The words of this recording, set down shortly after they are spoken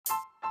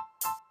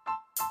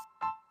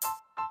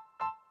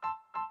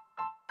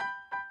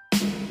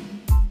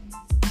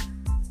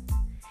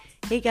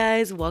Hey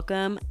guys,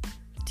 welcome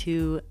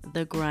to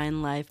the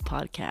Grind Life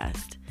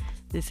podcast.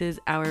 This is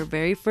our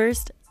very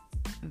first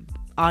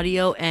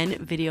audio and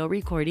video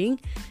recording,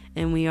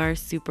 and we are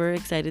super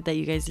excited that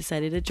you guys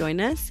decided to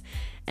join us.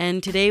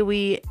 And today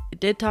we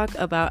did talk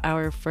about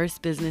our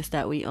first business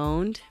that we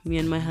owned, me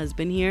and my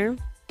husband here.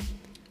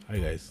 Hi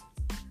guys.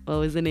 What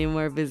was the name of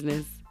our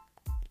business?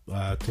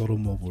 Total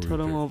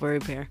Mobile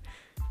Repair.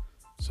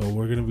 So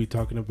we're going to be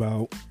talking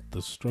about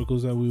the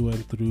struggles that we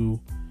went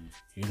through,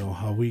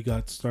 how we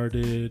got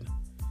started,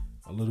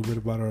 a little bit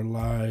about our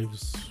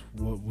lives,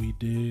 what we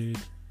did,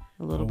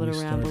 A little bit of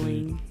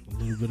rambling.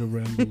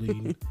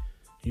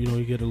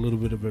 You get a little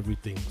bit of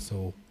everything.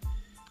 So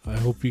I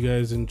hope you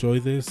guys enjoy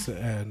this,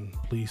 and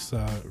please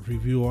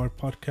review our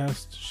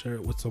podcast, share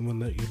it with someone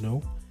that you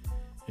know.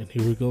 And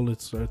here we go.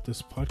 Let's start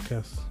this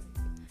podcast.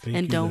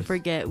 And don't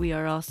forget, we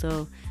are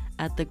also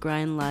at the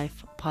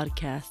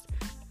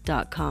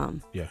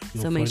grindlifepodcast.com. Yeah.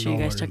 So make sure you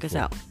guys check us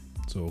out.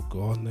 So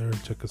go on there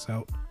and check us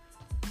out.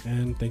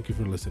 And thank you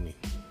for listening.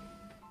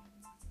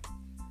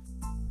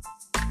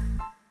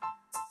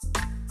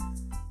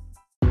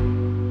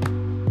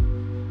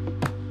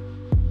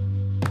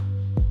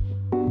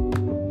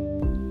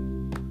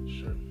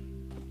 Sure.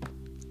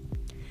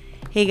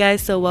 Hey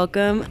guys, so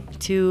welcome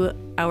to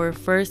our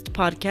first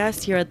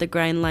podcast here at the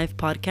Grind Life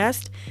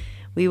podcast.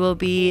 We will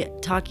be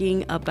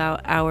talking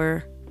about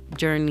our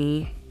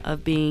journey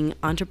of being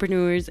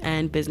entrepreneurs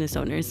and business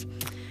owners.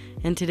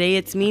 And today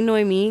it's me,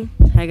 Noemi.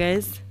 Hi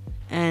guys.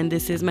 And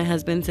this is my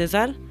husband,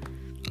 Cesar.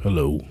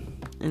 Hello.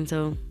 And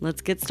so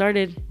let's get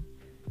started.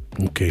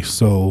 Okay,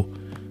 so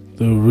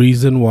the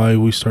reason why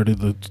we started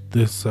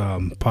this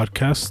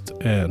podcast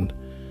and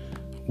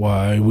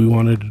why we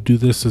wanted to do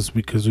this is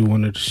because we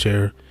wanted to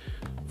share.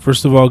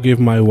 First of all, give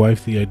my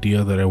wife the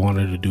idea that I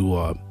wanted to do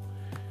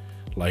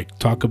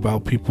talk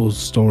about people's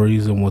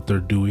stories and what they're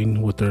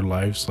doing with their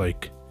lives.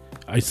 Like,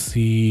 I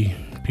see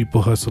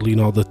people hustling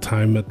all the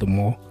time at the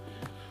mall.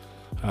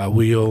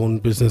 We own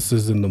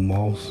businesses in the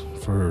malls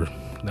for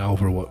now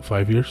over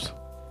 5 years?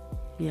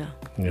 Yeah.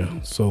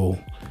 So,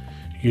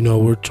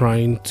 we're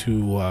trying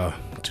to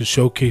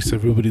showcase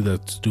everybody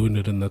that's doing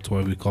it, and that's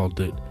why we called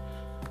it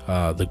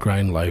the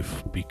Grind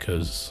Life,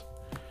 because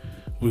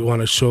we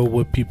want to show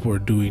what people are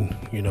doing,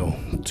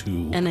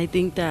 And I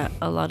think that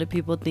a lot of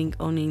people think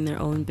owning their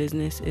own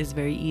business is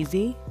very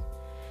easy,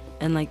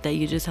 and like that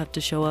you just have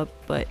to show up,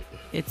 but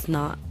it's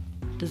not.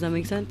 Does that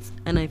make sense?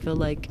 And I feel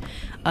like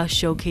us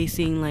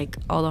showcasing like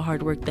all the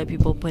hard work that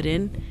people put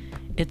in,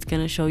 it's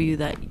gonna show you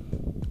that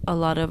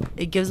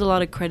it gives a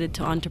lot of credit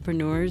to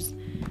entrepreneurs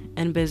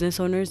and business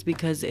owners,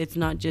 because it's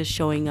not just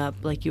showing up.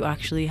 Like, you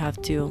actually have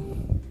to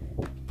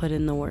put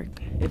in the work,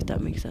 if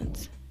that makes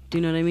sense. Do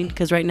you know what I mean?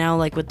 Because right now,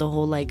 like with the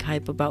whole like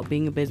hype about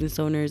being a business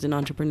owners and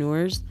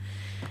entrepreneurs,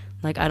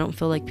 like I don't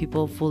feel like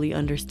people fully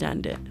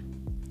understand it.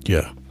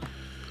 Yeah.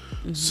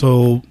 Mm-hmm.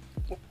 So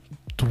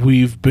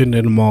we've been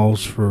in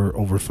malls for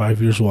over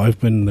 5 years. Well, I've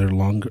been there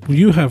longer.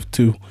 You have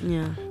too.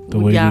 Yeah.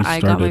 I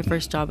got my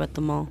first job at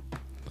the mall.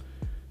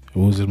 It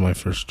wasn't my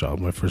first job.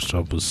 My first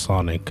job was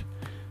Sonic.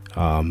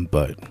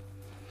 But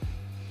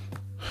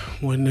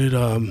when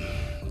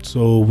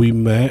so we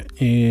met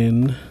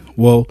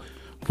what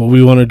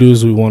we want to do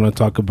is we want to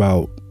talk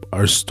about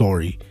our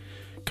story,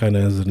 kind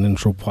of as an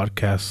intro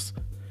podcast.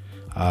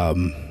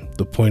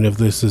 The point of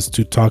this is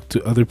to talk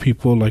to other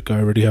people. Like, I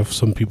already have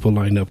some people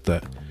lined up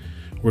that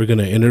we're going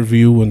to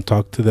interview and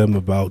talk to them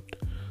about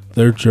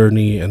their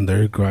journey and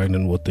their grind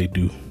and what they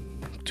do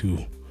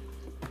to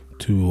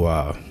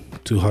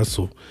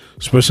hustle.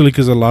 Especially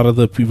because a lot of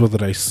the people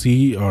that I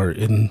see are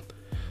in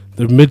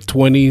their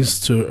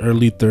mid-20s to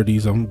early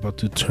 30s. I'm about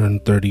to turn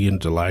 30 in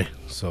July.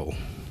 So,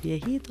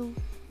 Viejito.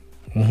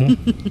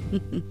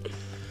 Mm-hmm.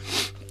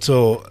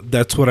 So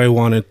that's what I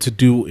wanted to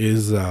do,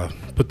 is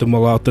put them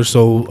all out there.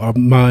 So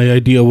my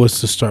idea was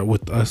to start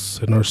with us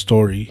and our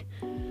story.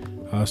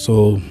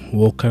 So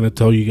we'll kind of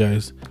tell you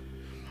guys,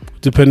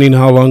 depending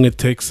how long it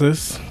takes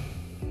us.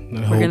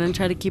 We're going to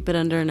try to keep it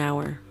under an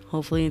hour.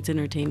 Hopefully it's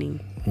entertaining.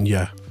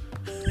 Yeah.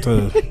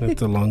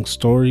 It's a long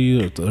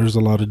story. There's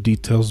a lot of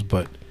details,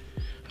 but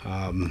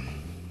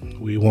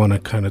we want to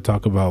kind of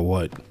talk about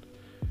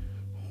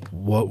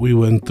what we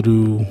went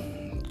through.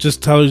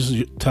 Just tell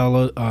you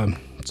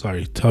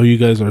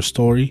guys our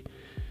story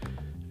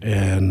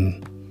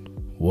and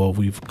what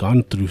we've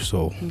gone through.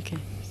 So okay,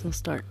 so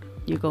start.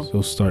 You go.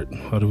 So start.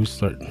 How do we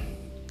start?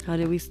 How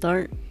did we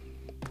start?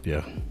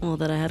 Yeah. Well,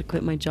 that I had to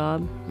quit my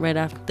job right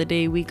after the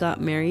day we got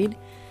married.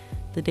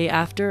 The day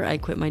after, I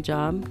quit my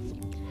job,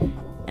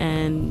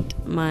 and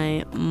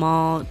my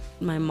mall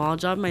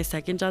job, my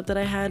second job that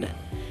I had,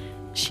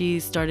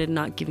 she started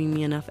not giving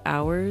me enough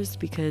hours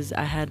because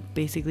I had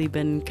basically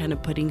been kind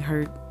of putting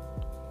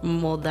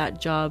that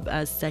job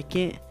as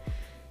second.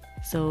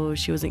 So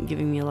she wasn't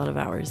giving me a lot of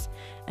hours.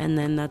 And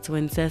then that's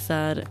when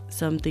Cesar,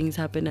 some things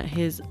happened at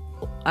his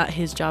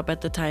job at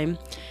the time,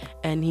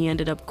 and he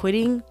ended up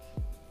quitting.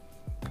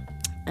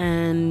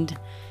 And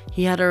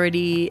he had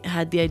already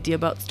had the idea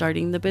about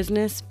starting the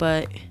business,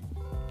 but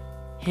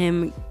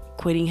him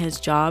quitting his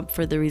job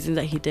for the reasons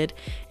that he did,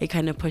 it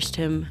kind of pushed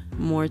him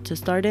more to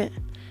start it.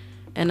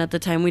 And at the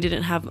time, we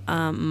didn't have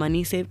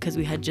money saved because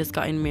we had just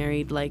gotten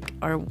married. Like,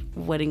 our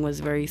wedding was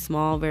very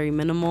small, very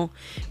minimal.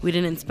 We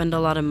didn't spend a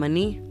lot of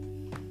money.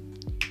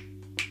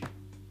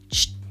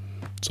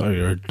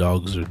 Sorry, our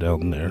dogs are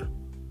down there.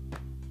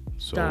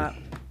 Stop.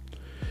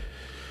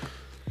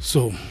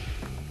 So,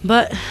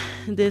 but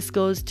this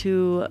goes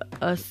to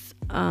us.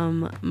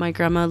 My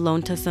grandma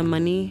loaned us some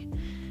money,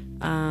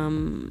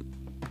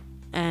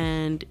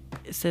 and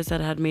it says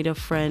that I had made a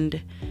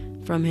friend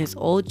from his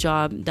old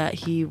job that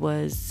I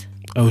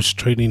was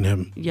training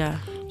him. Yeah,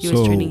 he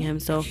was training him.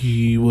 So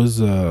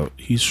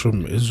he's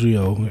from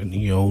Israel, and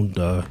he owned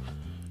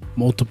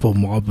multiple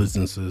mall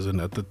businesses. And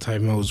at the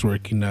time, I was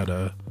working at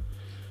a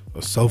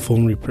cell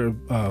phone repair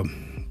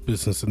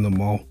business in the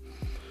mall.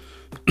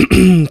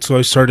 So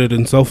I started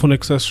in cell phone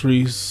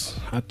accessories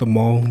at the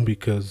mall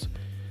because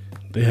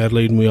they had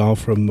laid me off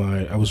from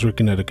I was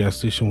working at a gas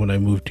station when I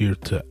moved here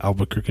to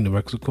Albuquerque, New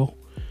Mexico.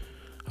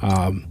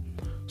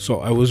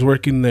 So I was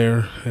working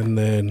there, and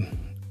then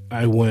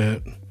I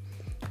went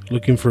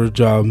looking for a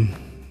job.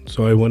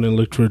 So I went and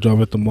looked for a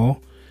job at the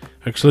mall.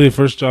 Actually, the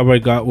first job I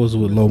got was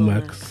with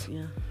Lomax.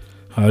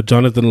 Yeah.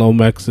 Jonathan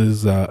Lomax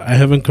is, I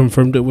haven't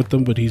confirmed it with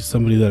him, but he's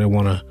somebody that I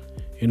want to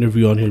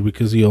interview on here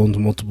because he owns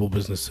multiple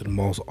businesses in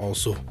malls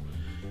also.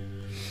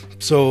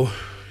 So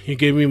he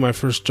gave me my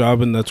first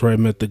job, and that's where I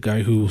met the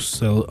guy who was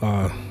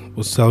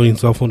selling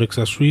cell phone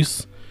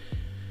accessories.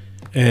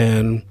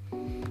 And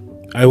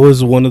I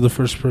was one of the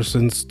first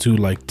persons to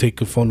like take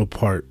a phone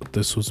apart.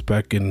 This was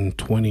back in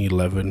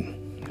 2011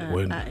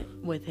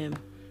 with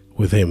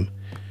him.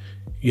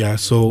 Yeah,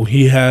 so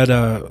he had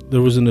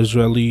there was an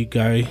Israeli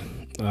guy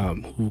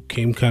who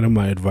came kind of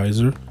my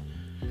advisor.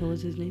 What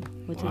was his name?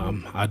 What's his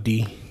name?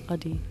 Adi.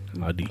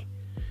 Adi.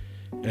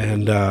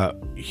 And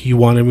he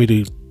wanted me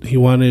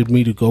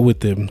to go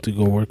with him, to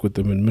go work with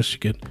him in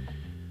Michigan.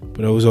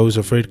 But I was always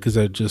afraid because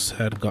I just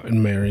had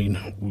gotten married.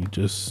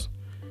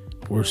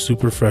 We're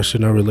super fresh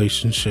in our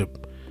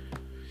relationship.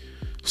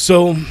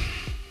 So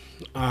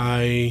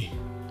I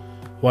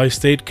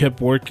stayed, kept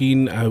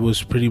working. I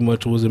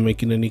wasn't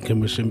making any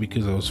commission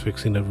because I was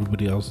fixing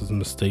everybody else's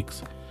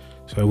mistakes.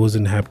 So I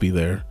wasn't happy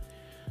there.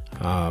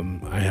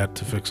 I had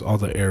to fix all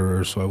the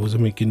errors, so I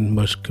wasn't making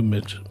much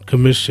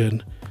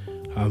commission.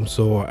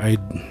 So I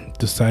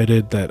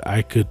decided that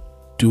I could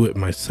do it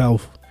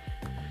myself.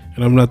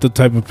 And I'm not the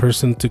type of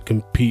person to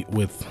compete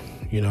with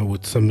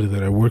somebody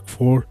that I work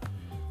for.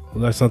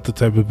 Well, that's not the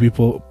type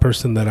of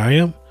person that I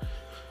am.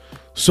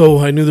 So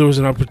I knew there was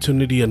an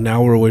opportunity an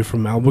hour away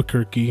from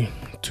Albuquerque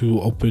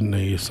to open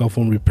a cell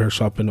phone repair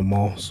shop in a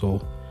mall.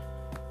 So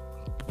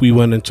we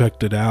went and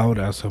checked it out,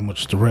 asked how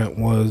much the rent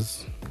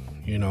was,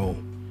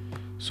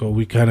 So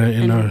we kind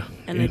of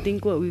I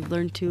think what we've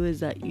learned too is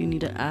that you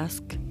need to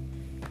ask,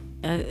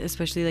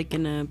 especially like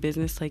in a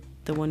business like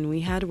the one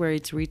we had where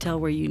it's retail,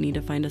 where you need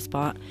to find a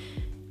spot.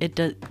 It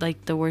does,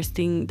 like, the worst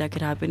thing that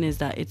could happen is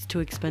that it's too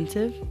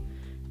expensive.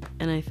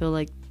 And I feel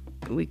like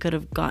we could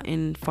have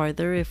gotten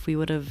farther if we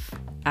would have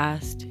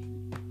asked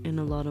in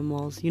a lot of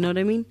malls. You know what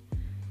I mean?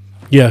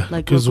 Yeah,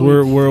 because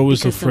we're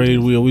always afraid.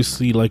 We always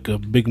see like a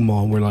big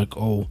mall. We're like,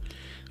 oh,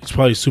 it's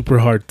probably super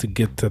hard to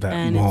get to that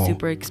and mall. And it's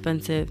super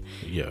expensive.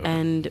 Yeah.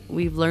 And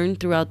we've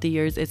learned throughout the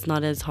years it's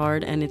not as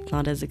hard and it's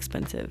not as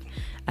expensive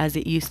as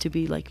it used to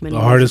be like many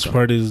years ago. The hardest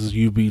part is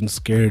you being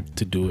scared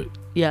to do it.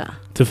 Yeah.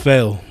 To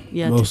fail.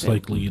 Yeah. Most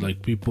likely.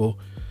 Like people,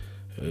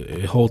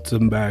 it holds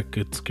them back.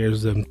 It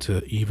scares them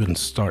to even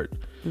start.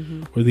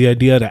 Mm-hmm. Or the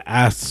idea to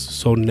ask.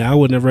 So now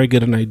whenever I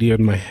get an idea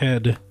in my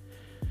head,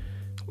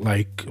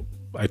 like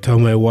I tell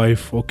my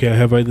wife, okay, I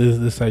have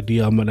this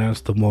idea. I'm gonna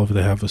ask them all if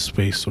they have a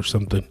space or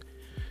something.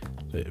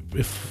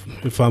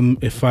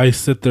 If I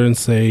sit there and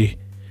say,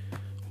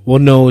 well,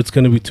 no, it's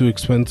gonna be too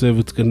expensive.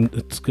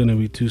 It's gonna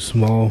be too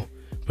small.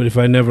 But if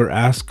I never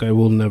ask, I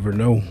will never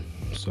know.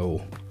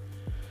 So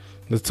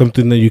that's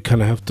something that you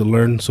kind of have to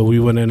learn. So we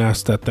went and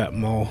asked at that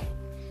mall.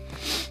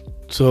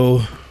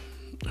 So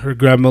her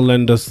grandma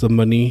lent us the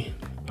money.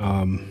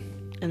 And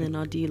then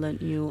Adi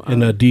lent you.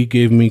 And Adi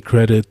gave me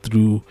credit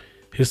through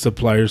his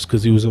suppliers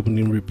because he was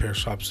opening repair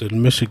shops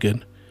in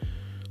Michigan.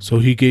 So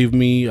he gave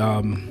me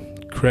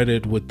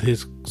credit with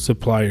his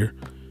supplier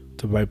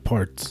to buy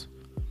parts.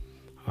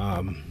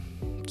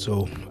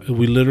 So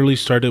we literally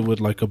started with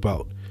like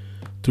about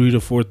 $3,000 to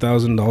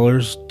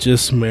 $4,000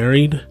 just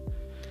married.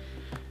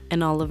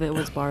 And all of it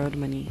was borrowed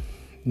money.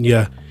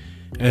 Yeah.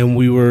 And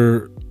we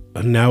were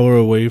an hour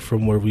away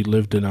from where we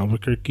lived in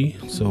Albuquerque.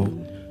 So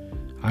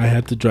I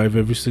had to drive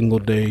every single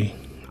day.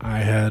 I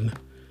had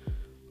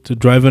to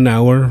drive an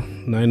hour,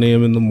 9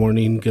 a.m. in the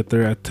morning, get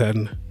there at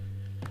 10,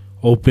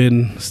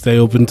 stay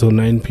open till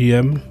 9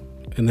 p.m.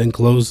 and then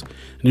close.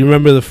 And you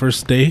remember the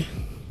first day?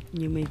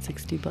 You made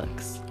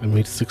 $60. I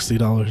made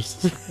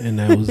 $60 and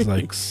I was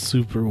like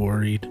super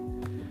worried.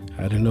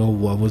 I didn't know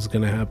what was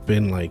going to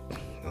happen. Like,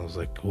 I was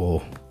like,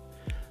 well,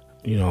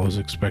 I was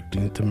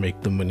expecting to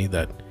make the money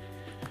that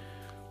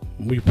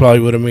we probably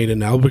would have made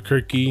in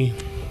Albuquerque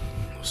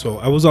So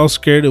I was all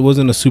scared. It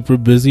wasn't a super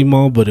busy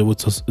mall, but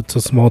it's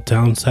a small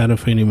town, Santa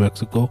Fe, New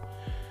Mexico.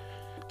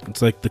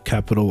 It's like the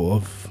capital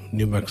of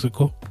New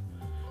Mexico.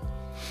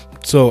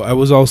 So I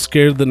was all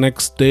scared the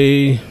next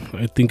day.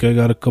 I think I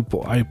got a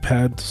couple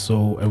iPads,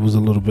 so I was a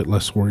little bit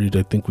less worried.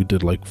 I think we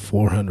did like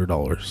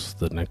 $400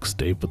 the next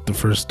day, but the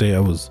first day I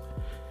was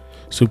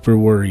super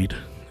worried.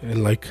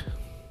 And like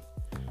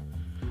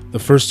the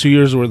first 2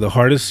 years were the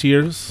hardest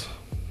years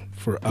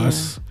for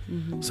us.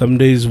 Mm-hmm. Some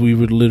days we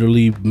would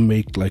literally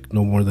make like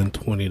no more than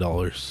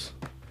 $20.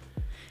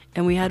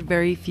 And we had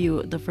very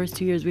few. The first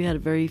 2 years we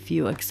had very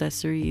few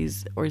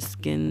accessories or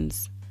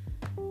skins.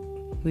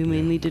 We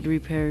mainly did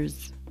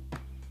repairs.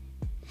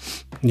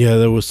 Yeah,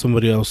 there was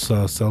somebody else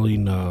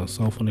selling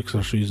cell phone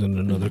accessories in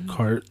another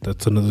cart.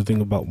 That's another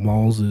thing about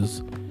malls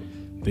is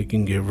they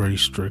can get very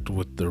strict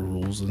with their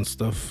rules and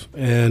stuff.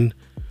 And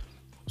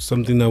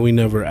something that we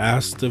never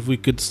asked if we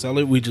could sell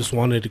it. We just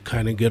wanted to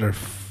kind of get our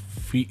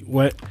feet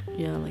wet.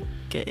 Yeah, like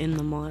get in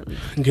the mall at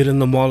least. Get in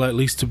the mall at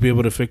least to be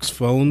able to fix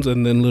phones.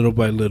 And then little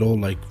by little,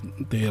 like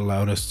they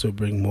allowed us to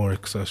bring more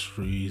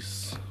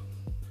accessories.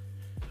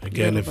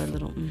 Again,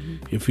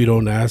 if you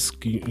don't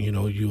ask, you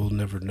know, you'll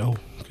never know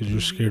because you're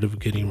scared of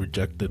getting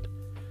rejected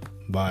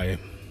by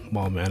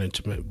mall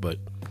management. But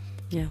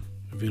yeah,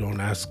 if you don't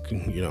ask,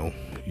 you know,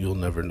 you'll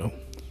never know.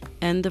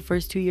 And the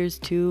first 2 years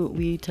too,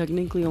 we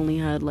technically only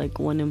had like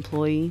one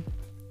employee,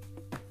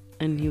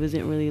 and he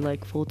wasn't really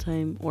like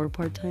full-time or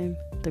part-time.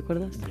 ¿Te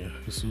acuerdas? Yeah,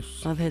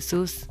 Jesus. Of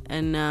Jesus.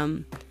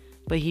 And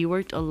but he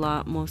worked a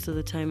lot most of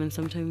the time, and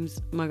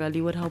sometimes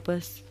Magali would help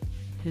us.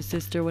 His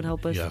sister would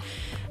help us. Yeah.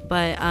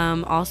 But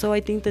also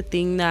I think the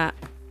thing that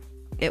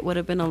it would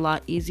have been a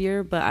lot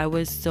easier, but I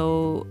was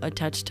so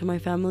attached to my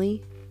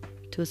family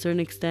to a certain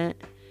extent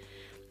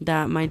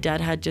that my dad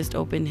had just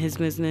opened his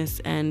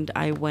business and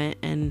I went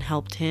and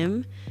helped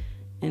him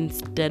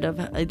instead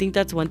of, I think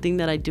that's one thing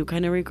that I do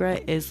kind of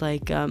regret is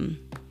like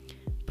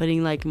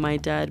putting like my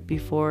dad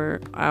before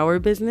our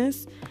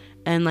business.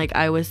 And like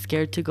I was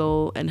scared to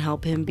go and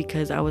help him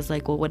because I was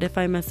like, well, what if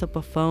I mess up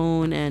a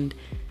phone? And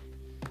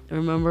I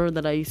remember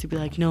that I used to be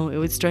like, no, it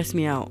would stress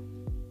me out.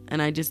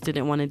 And I just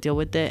didn't want to deal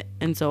with it.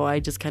 And so I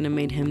just kind of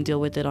made him deal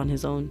with it on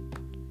his own.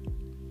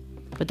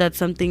 But that's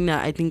something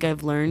that I think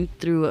I've learned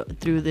through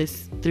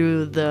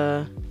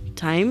the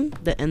time.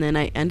 And then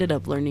I ended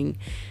up learning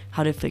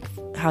how to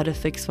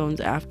fix phones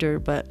after.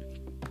 But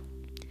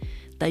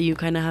that you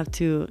kind of have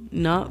to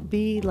not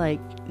be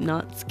like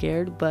not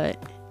scared, but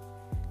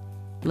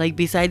like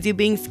besides you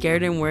being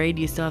scared and worried,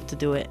 you still have to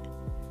do it.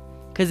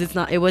 Because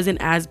it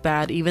wasn't as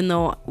bad, even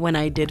though when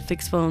I did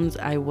fix phones,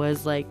 I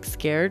was like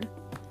scared,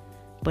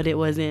 but it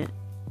wasn't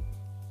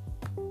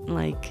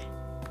like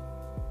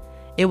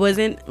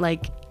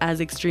as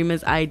extreme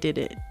as I did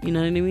it. You know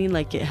what I mean?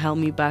 Like it held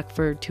me back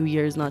for 2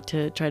 years not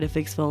to try to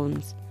fix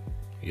phones.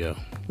 Yeah.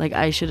 Like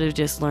I should have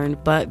just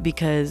learned, but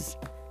because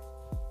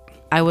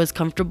I was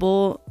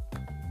comfortable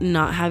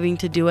not having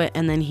to do it,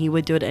 and then he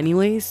would do it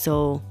anyways,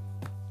 so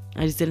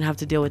I just didn't have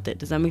to deal with it.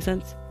 Does that make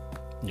sense?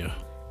 Yeah.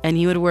 And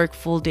he would work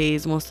full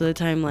days most of the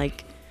time,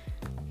 like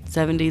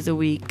 7 days a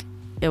week.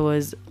 It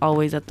was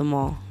always at the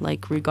mall.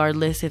 Like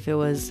regardless if he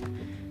was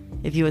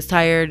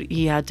tired,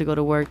 he had to go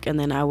to work, and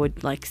then I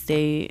would like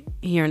stay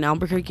here in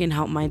Albuquerque and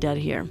help my dad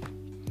here.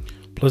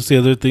 Plus the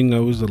other thing, I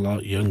was a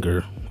lot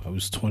younger. I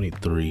was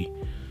 23.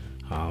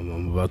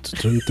 I'm about to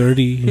turn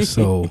 30,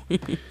 so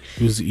it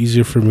was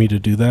easier for me to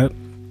do that.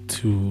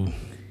 To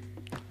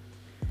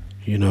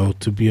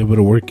be able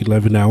to work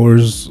 11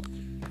 hours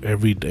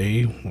every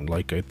day.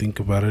 Like I think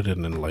about it,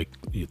 and then like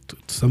it's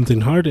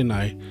something hard, and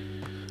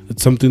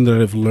it's something that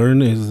I've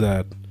learned is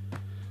that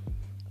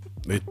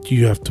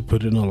you have to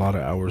put in a lot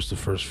of hours the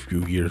first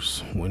few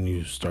years when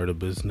you start a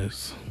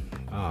business.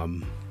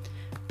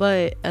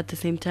 But at the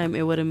same time,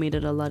 it would have made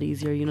it a lot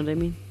easier. You know what I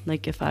mean?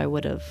 Like if I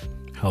would have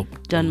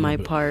done my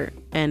part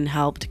and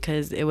helped,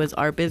 because it was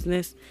our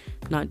business,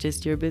 not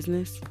just your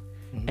business.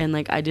 Mm-hmm. And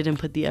like I didn't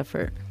put the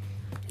effort.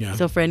 Yeah.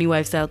 So for any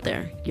wives out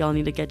there, y'all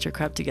need to get your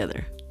crap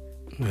together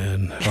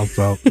and help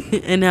out.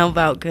 And help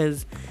out,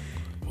 because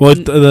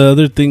the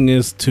other thing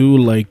is too,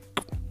 like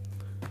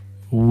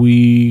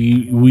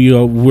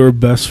we're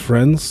best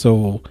friends,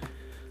 so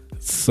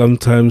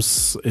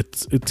sometimes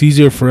it's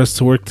easier for us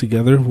to work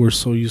together. We're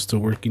so used to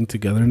working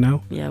together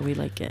now. Yeah, we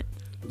like it.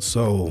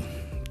 So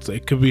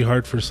it could be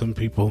hard for some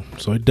people.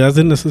 So it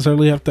doesn't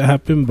necessarily have to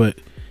happen, but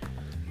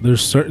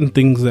there's certain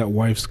things that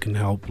wives can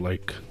help,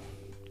 like.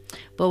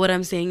 But what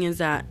I'm saying is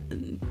that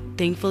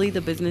thankfully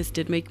the business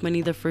did make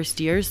money the first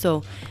year,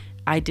 so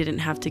I didn't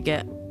have to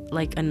get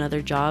like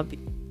another job.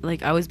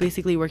 Like I was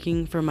basically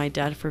working for my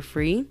dad for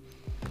free.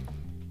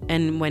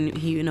 And when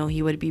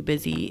he would be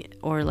busy,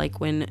 or like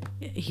when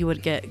he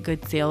would get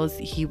good sales,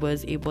 he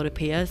was able to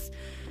pay us,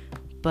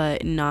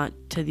 but not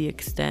to the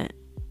extent,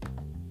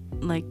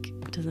 like,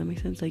 does that make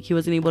sense? Like he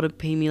wasn't able to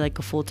pay me like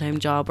a full-time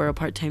job or a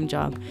part-time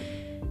job.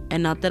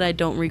 And not that I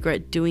don't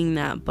regret doing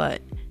that,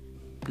 but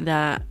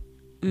that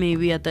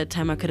maybe at that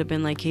time I could have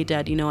been like, hey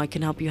dad, I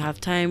can help you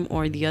half time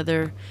or the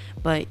other,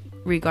 but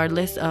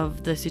regardless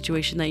of the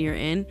situation that you're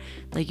in,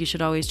 like you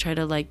should always try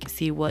to like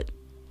see what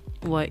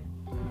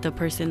the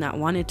person that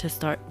wanted to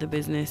start the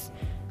business,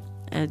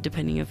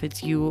 depending if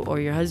it's you or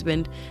your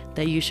husband,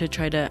 that you should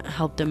try to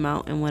help them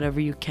out in whatever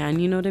you can,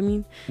 you know what I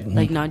mean?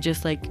 Like not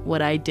just like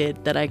what I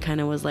did, that I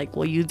kind of was like,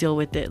 well, you deal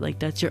with it, like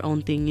that's your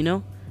own thing, you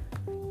know?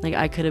 Like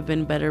I could have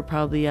been better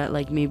probably at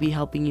like maybe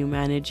helping you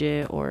manage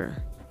it, or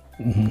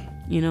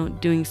you know,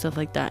 doing stuff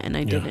like that, and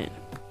I didn't.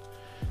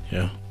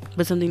 Yeah.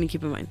 But something to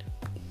keep in mind.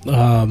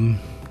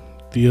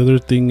 The other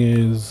thing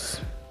is,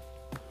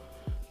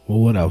 well,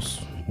 what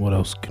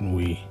else can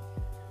we,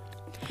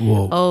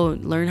 well,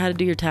 learn how to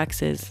do your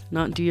taxes.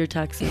 Not do your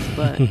taxes,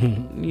 but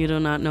you do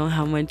not know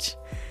how much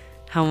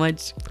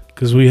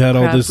because we had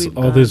crap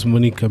all this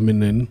money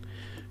coming in,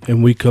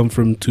 and we come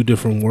from two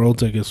different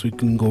worlds. I guess we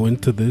can go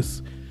into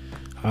this.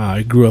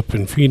 I grew up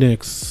in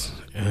Phoenix,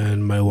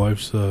 and my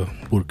wife's a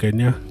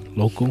Burqueña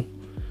local.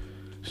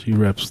 She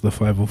reps the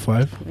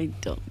 505. I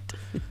don't.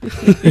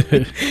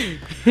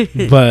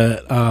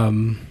 But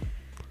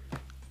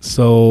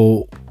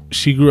so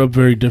she grew up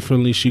very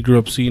differently. She grew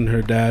up seeing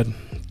her dad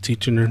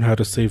teaching her how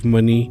to save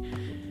money,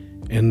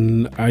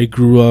 and I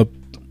grew up,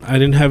 I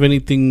didn't have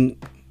anything.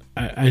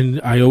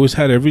 I always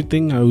had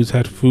everything. I always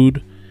had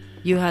food.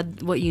 You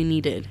had what you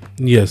needed.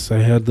 Yes, I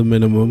had the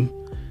minimum.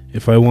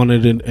 If I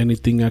wanted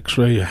anything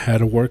extra, I had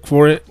to work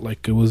for it.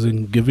 Like it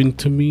wasn't given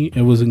to me.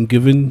 It wasn't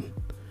given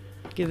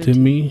to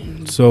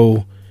me.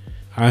 So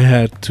I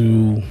had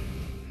to,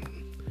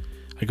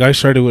 like, I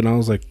started when I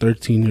was like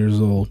 13 years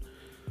old.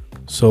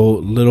 So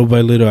little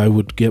by little, I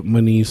would get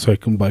money so I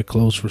can buy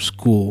clothes for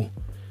school.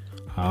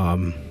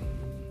 Some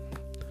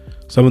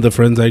of the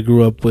friends I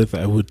grew up with,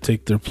 I would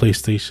take their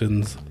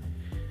PlayStations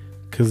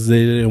because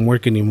they didn't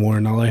work anymore,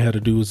 and all I had to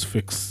do was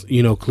fix,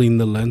 clean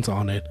the lens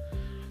on it.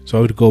 So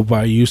I would go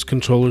buy used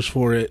controllers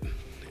for it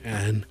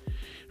and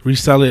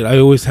resell it. I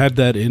always had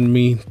that in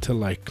me to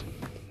like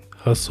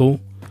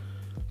hustle,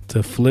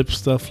 to flip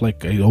stuff.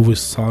 Like I always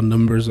saw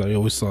numbers. I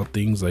always saw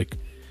things. Like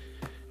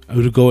I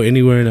would go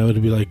anywhere and I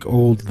would be like,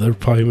 oh, they're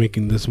probably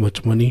making this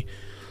much money.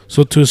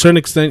 So to a certain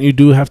extent, you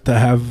do have to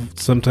have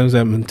sometimes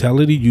that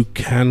mentality. You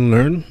can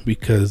learn,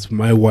 because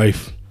my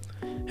wife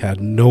had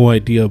no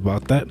idea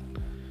about that.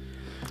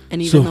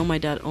 And even though my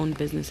dad owned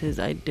businesses,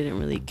 I didn't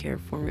really care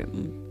for it.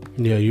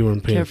 Yeah, you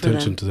weren't paying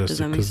attention to that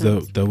because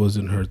that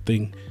wasn't her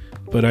thing.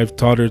 But I've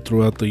taught her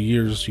throughout the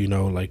years,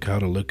 like how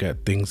to look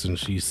at things, and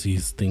she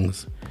sees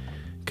things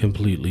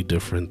completely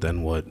different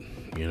than what,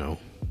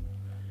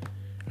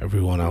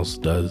 everyone else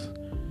does.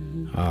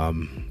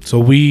 So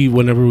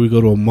whenever we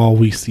go to a mall,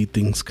 we see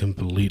things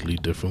completely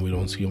different. We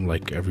don't see them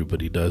like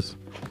everybody does.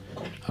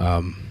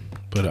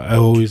 But I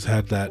always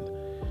had that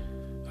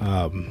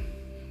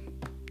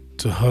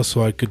to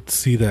hustle. I could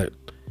see that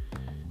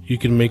you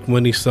can make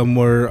money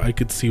somewhere. I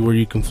could see where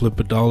you can flip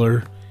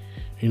 $1.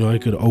 I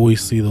could always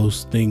see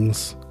those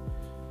things.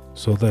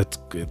 So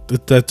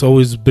that's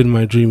always been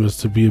my dream, is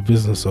to be a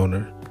business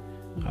owner.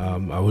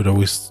 I would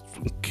always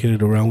kid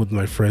it around with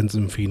my friends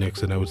in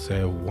Phoenix, and I would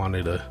say I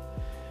wanted to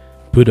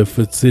put a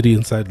Food City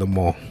inside the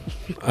mall.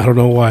 I don't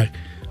know why.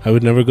 I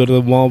would never go to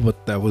the mall,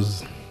 but that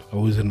was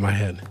always in my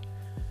head.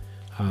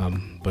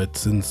 But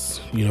since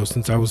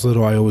I was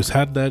little, I always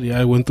had that. Yeah,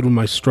 I went through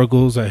my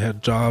struggles. I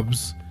had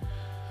jobs.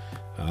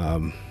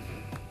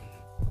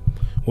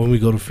 When we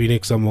go to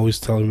Phoenix, I'm always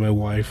telling my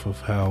wife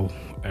of how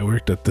I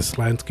worked at this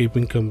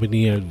landscaping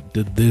company. I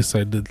did this,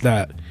 I did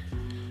that,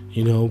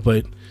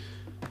 but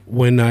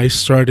when I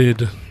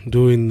started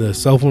doing the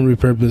cell phone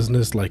repair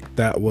business, like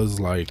that was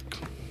like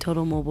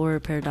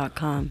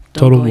TotalMobileRepair.com.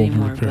 Total Mobile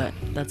anymore, Repair.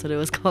 But that's what it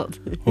was called.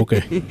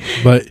 Okay.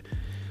 But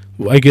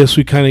I guess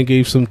we kind of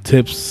gave some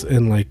tips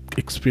and like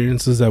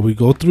experiences that we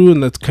go through,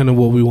 and that's kind of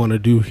what we want to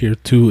do here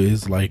too,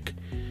 is like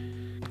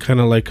kind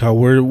of like how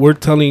we're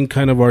telling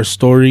kind of our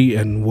story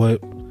and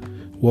what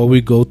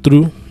we go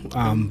through.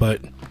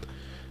 But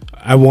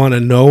I want to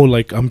know,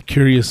 like, I'm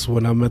curious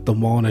when I'm at the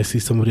mall and I see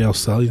somebody else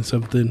selling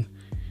something,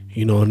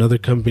 another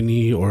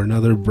company or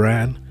another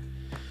brand,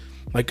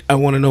 like I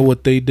want to know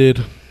what they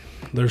did,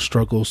 their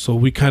struggles. So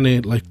we kind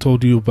of like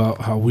told you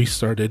about how we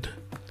started,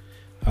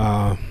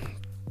 our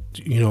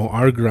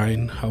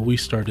grind, how we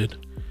started.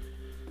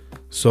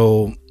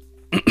 So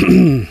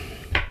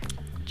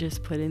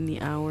just put in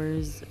the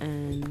hours,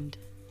 and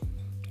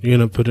you're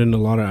gonna put in a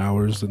lot of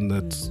hours, and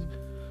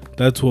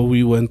that's what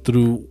we went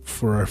through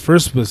for our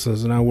first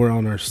business, and now we're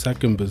on our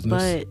second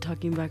business. But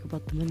talking back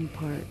about the money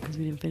part, because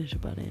we didn't finish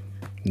about it.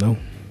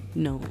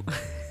 No.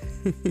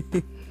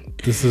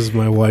 This is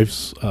my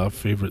wife's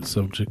favorite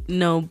subject.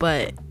 No,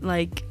 but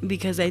like,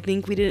 because I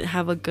think we didn't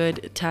have a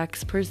good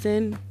tax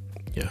person.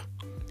 Yeah.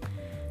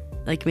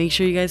 Like, make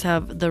sure you guys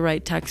have the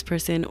right tax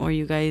person, or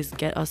you guys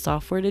get a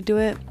software to do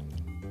it.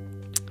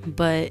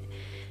 But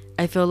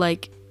I feel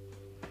like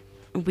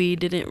we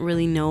didn't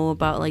really know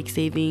about like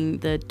saving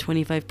the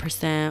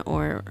 25%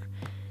 or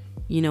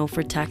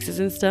for taxes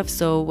and stuff.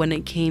 So when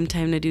it came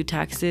time to do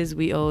taxes,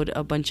 we owed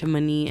a bunch of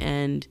money,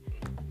 and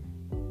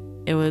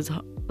it was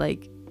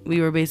like we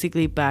were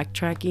basically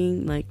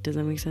backtracking. Like, does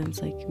that make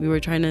sense? Like, we were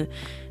trying to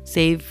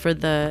save for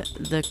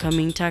the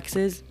coming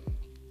taxes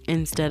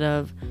instead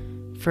of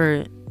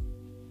for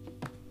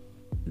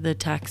the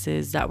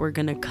taxes that were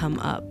gonna come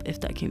up,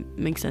 if that can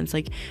make sense.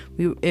 Like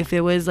if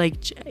it was like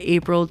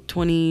April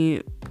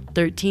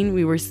 2013,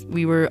 we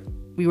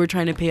were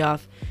trying to pay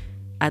off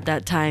at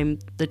that time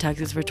the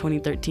taxes for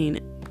 2013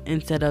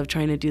 instead of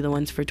trying to do the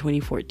ones for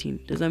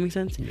 2014. Does that make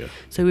sense? Yeah.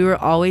 So we were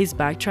always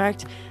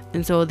backtracked,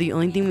 and so the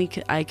only thing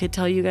I could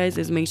tell you guys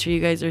is make sure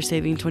you guys are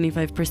saving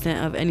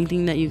 25% of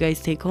anything that you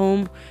guys take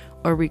home,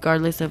 or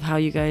regardless of how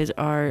you guys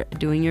are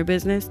doing your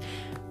business.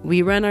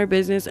 We ran our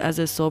business as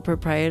a sole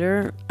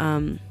proprietor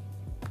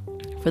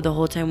for the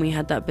whole time we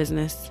had that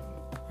business,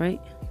 right?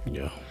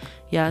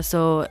 Yeah,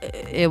 so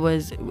it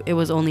was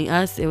only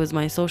us. It was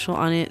my social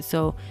on it,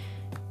 so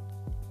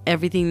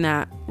everything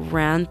that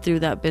ran through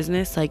that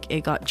business, like,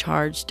 it got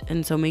charged.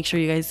 And so make sure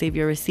you guys save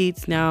your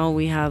receipts. Now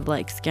we have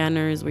like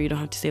scanners where you don't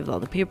have to save all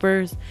the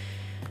papers.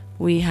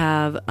 We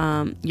have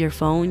your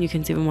phone. You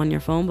can save them on your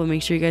phone, but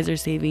make sure you guys are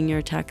saving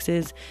your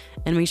taxes,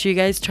 and make sure you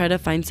guys try to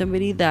find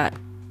somebody that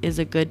is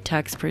a good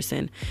tax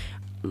person.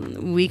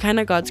 We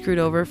kind of got screwed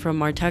over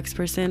from our tax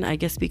person, I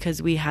guess,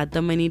 because we had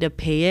the money to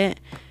pay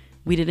it.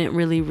 We didn't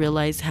really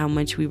realize how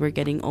much we were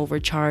getting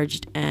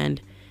overcharged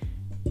and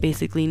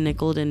basically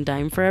nickeled and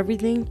dimed for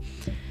everything.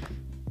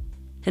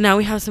 And now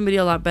we have somebody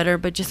a lot better,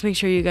 but just make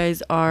sure you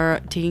guys are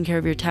taking care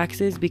of your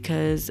taxes,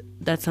 because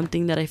that's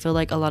something that I feel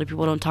like a lot of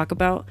people don't talk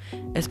about,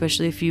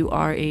 especially if you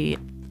are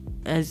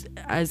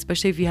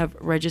especially if you have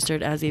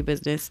registered as a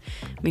business.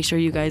 Make sure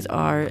you guys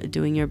are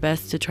doing your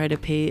best to try to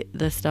pay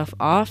the stuff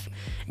off.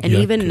 And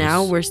even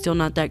now, we're still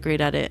not that great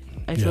at it.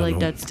 I feel like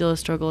that's still a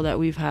struggle that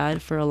we've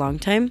had for a long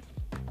time.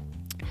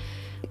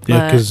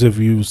 Yeah, because if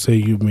you say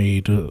you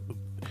made,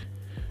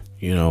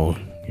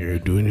 you're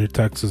doing your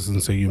taxes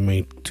and say you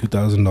made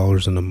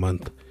 $2,000 in a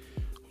month,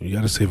 you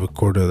got to save a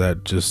quarter of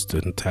that just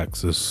in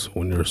taxes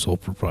when you're a sole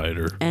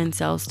proprietor. And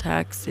sales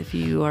tax if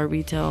you are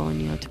retail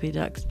and you have to pay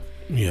tax.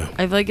 Yeah.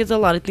 I feel like it's a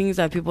lot of things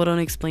that people don't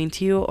explain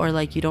to you, or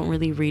like you don't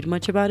really read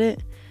much about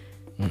it.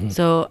 Mm-hmm.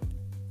 So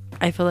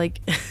I feel like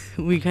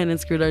we kind of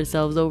screwed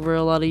ourselves over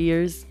a lot of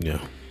years.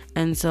 Yeah.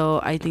 And so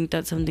I think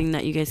that's something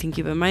that you guys can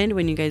keep in mind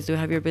when you guys do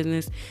have your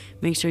business.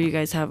 Make sure you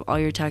guys have all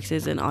your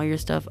taxes and all your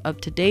stuff up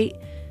to date,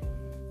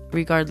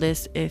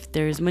 regardless if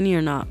there's money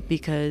or not,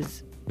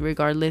 because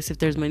regardless if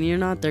there's money or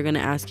not, they're going to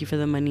ask you for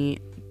the money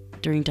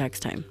during tax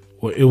time.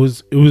 Well, it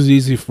was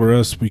easy for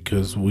us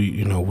because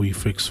we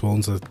fixed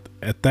phones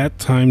at that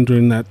time.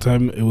 During that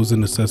time, it was a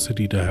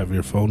necessity to have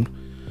your phone.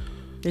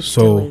 It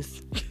still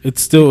is. It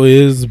still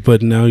is,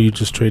 but now you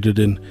just trade it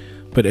in.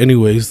 But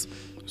anyways,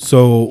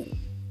 so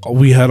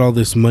we had all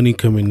this money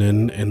coming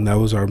in, and that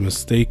was our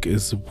mistake.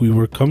 Is we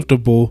were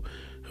comfortable.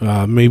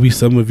 Maybe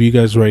some of you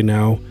guys right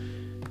now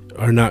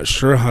are not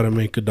sure how to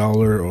make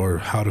 $1 or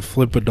how to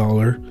flip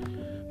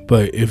 $1.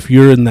 But if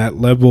you're in that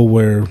level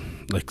where,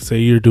 like, say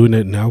you're doing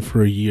it now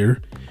for a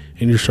year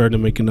and you're starting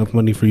to make enough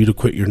money for you to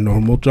quit your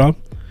normal job,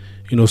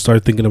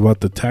 start thinking about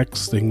the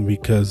tax thing,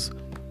 because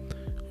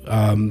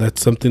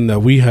that's something that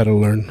we had to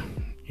learn,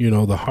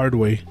 the hard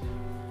way,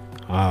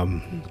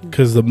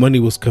 because the money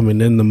was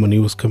coming in,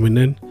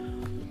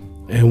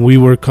 and we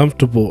were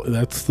comfortable.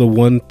 That's the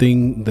one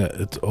thing that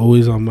it's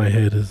always on my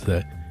head, is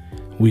that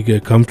we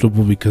get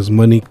comfortable because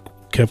money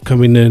kept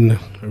coming in.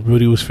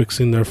 Everybody was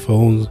fixing their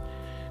phones.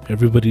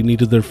 Everybody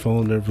needed their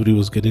phone. Everybody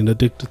was getting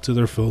addicted to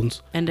their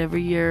phones. And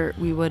every year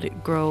we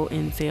would grow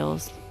in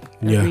sales.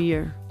 Every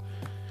year.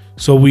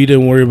 So we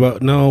didn't worry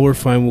about, no, we're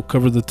fine. We'll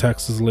cover the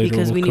taxes later.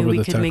 Because we knew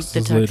we could make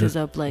the taxes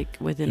up like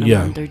within a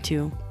month or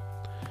two.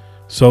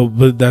 So,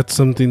 but that's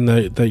something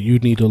that you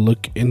need to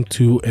look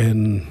into.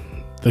 And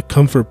the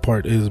comfort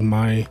part is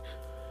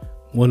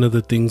one of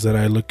the things that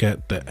I look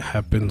at that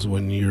happens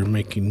when you're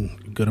making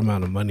a good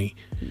amount of money.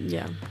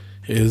 Yeah.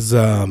 Is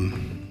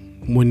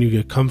when you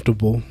get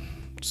comfortable.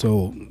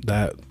 So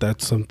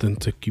that's something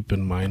to keep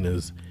in mind.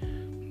 It's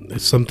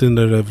something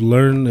that I've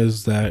learned,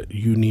 is that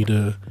you need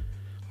to,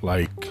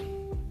 like,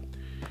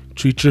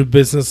 treat your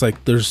business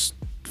like there's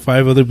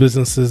 5 other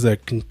businesses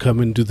that can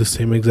come and do the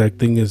same exact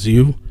thing as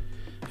you.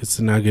 It's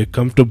to not get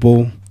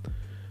comfortable.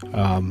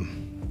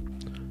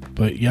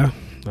 But yeah,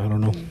 I don't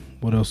know.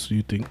 What else do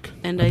you think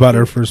about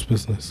our first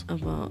business?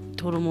 About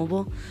Total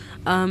Mobile.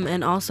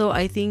 And also,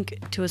 I think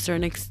to a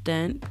certain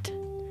extent,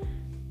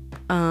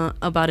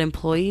 about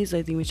employees.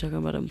 I think we should talk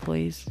about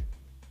employees.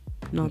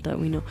 Not that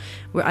we know.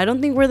 I don't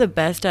think we're the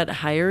best at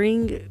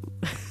hiring.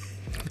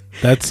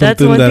 That's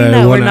something that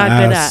I want to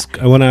ask.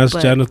 I want to ask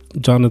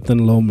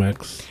Jonathan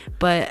Lomax.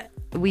 But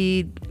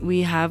we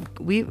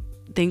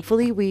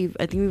thankfully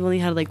I think we've only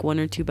had like 1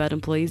 or 2 bad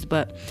employees,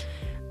 but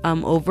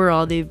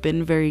overall they've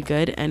been very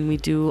good, and we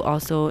do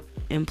also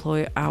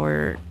employ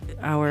our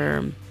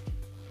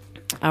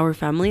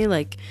family,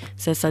 like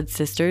Cesar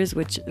Sisters,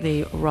 which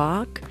they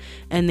rock,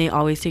 and they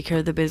always take care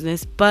of the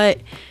business.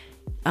 But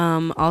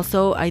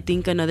also, I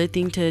think another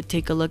thing to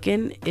take a look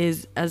in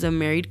is, as a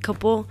married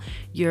couple,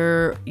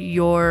 your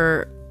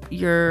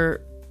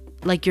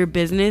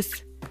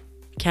business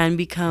can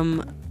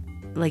become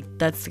like,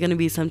 that's gonna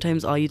be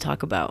sometimes all you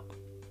talk about,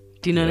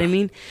 Do you know what I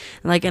mean?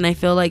 Like, and I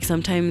feel like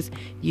sometimes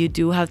you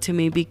do have to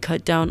maybe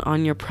cut down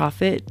on your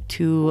profit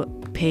to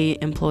pay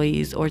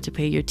employees or to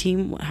pay your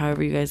team,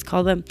 however you guys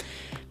call them,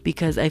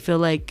 because I feel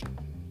like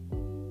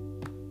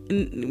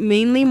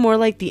mainly more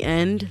like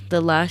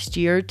the last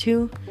year or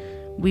two,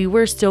 we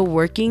were still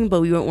working,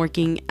 but we weren't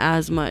working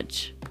as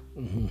much.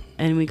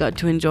 And we got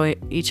to enjoy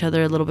each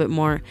other a little bit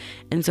more.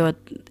 And so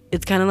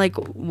it's kind of like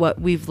what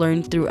we've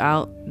learned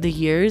throughout the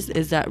years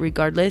is that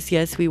regardless,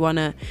 yes, we want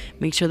to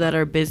make sure that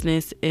our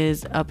business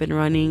is up and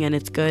running and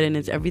it's good and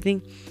it's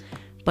everything.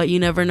 But you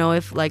never know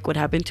if, like what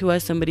happened to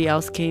us, somebody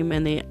else came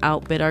and they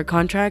outbid our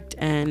contract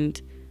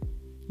and,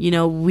 you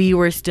know, we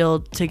were still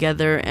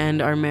together and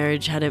our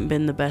marriage hadn't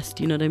been the best.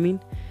 You know what I mean?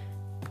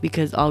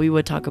 Because all we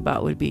would talk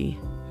about would be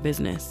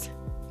business.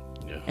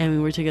 And we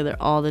were together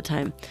all the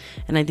time.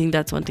 And I think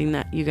that's one thing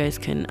that you guys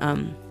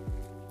can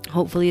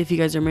hopefully, if you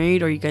guys are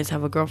married or you guys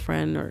have a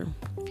girlfriend or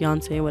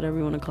fiance, whatever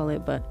you want to call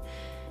it, but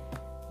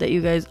that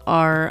you guys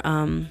are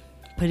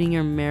putting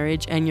your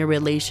marriage and your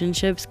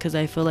relationships, because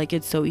I feel like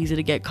it's so easy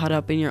to get caught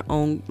up in your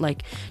own,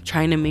 like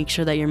trying to make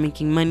sure that you're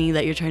making money,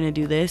 that you're trying to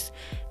do this,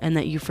 and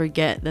that you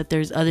forget that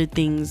there's other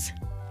things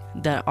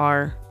that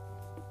are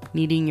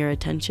needing your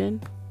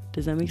attention.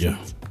 Does that make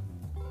sense?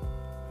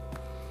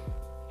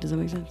 Does that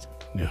make sense?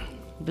 Yeah.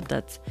 But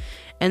that's,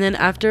 and then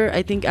after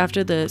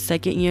the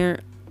second year,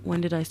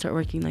 when did I start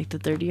working? Like the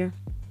third year?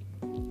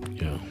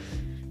 Yeah.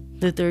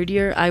 The third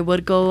year, I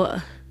would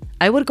go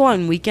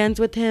on weekends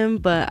with him,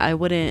 but I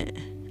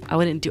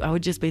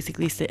would just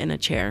basically sit in a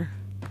chair.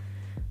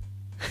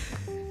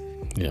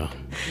 Yeah.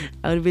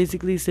 I would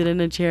basically sit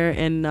in a chair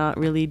and not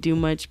really do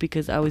much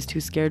because I was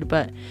too scared.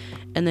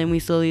 And then we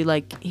slowly,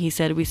 like he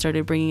said, we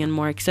started bringing in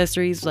more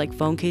accessories like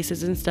phone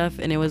cases and stuff.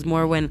 And it was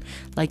more when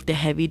like the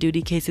heavy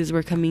duty cases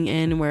were coming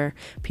in where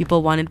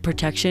people wanted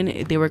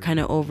protection. They were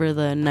kind of over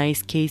the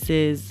nice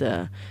cases,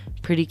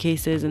 pretty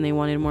cases, and they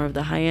wanted more of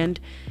the high end.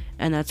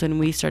 And that's when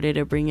we started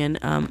to bring in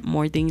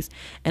more things.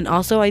 And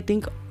also I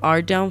think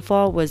our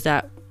downfall was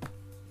that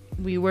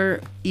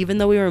even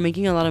though we were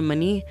making a lot of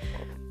money,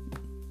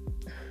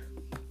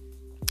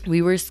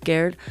 we were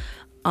scared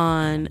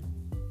on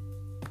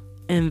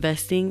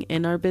investing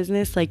in our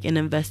business, like in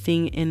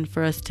investing in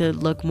for us to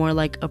look more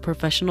like a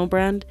professional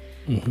brand.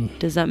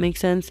 Does that make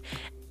sense?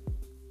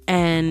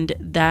 And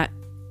that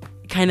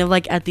kind of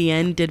like at the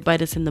end did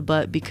bite us in the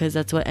butt, because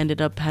that's what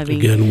ended up having,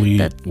 again, we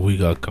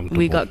got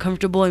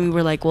comfortable and we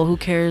were like, well, who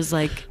cares,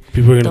 like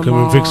people are gonna come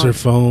and fix their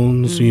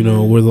phones. You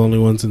know, we're the only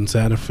ones in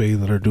Santa Fe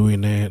that are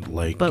doing it,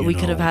 like, but we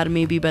could have had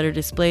maybe better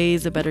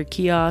displays, a better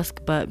kiosk,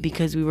 but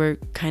because we were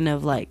kind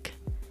of like,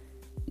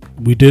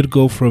 we did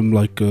go from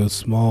like a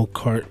small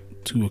cart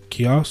to a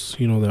kiosk,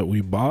 you know, that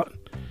we bought,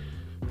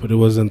 but it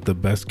wasn't the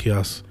best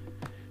kiosk.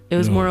 It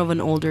was more of an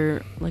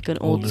older, like an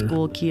old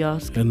school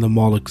kiosk. And the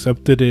mall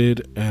accepted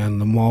it, and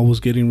the mall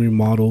was getting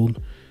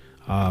remodeled.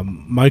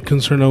 My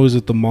concern always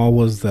at the mall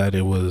was that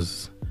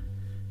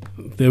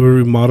they were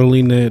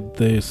remodeling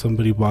it.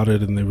 Somebody bought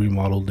it and they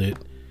remodeled it,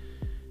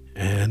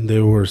 and they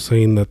were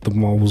saying that the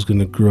mall was going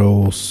to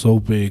grow so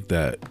big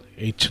that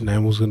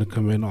H&M was going to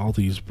come in, all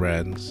these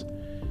brands.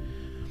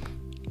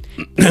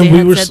 They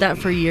had said that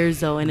for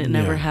years though, and it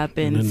never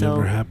happened. And it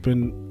never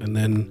happened, and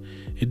then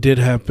it did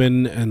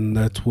happen, and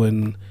that's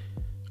when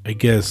I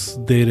guess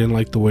they didn't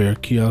like the way our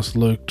kiosk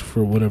looked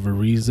for whatever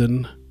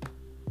reason.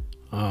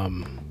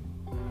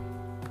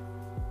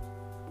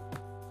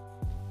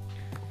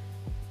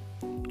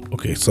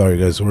 Okay, sorry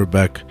guys, we're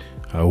back.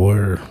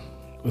 We're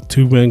a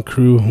 2-man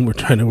crew. We're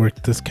trying to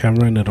work this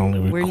camera, and it only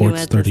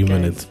records 30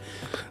 minutes.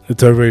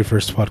 It's our very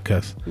first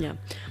podcast. Yeah.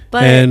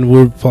 And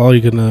we're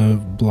probably gonna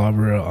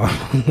blabber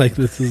on like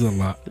this is a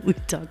lot. We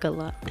talk a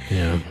lot.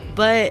 Yeah.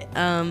 But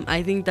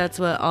I think that's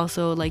what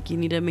also, like, you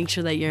need to make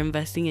sure that you're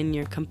investing in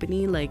your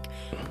company, like,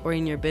 or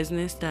in your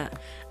business.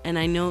 And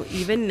I know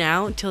even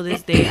now till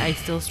this day I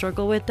still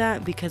struggle with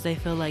that, because I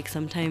feel like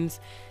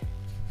sometimes,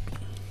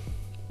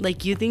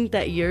 like, you think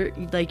that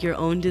your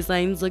own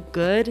designs look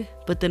good,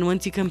 but then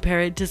once you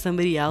compare it to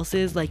somebody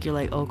else's, like, you're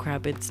like, oh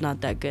crap, it's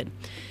not that good.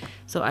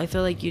 So I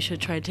feel like you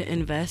should try to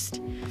invest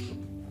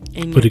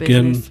in your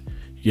business.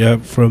 Yeah,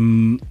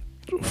 from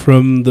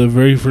the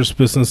very first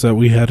business that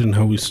we had and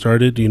how we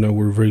started, you know,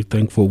 we're very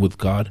thankful with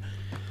God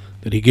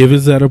that he gave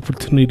us that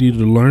opportunity to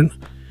learn.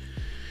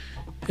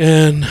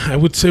 And I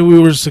would say we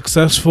were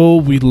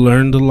successful. We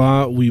learned a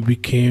lot. We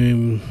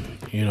became,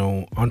 you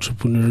know,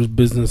 entrepreneurs,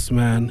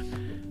 businessmen.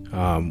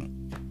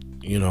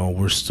 You know,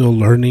 we're still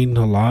learning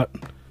a lot.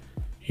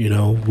 You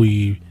know,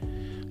 we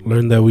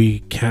learned that we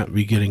can't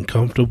be getting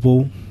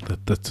comfortable,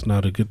 that's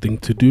not a good thing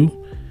to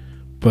do.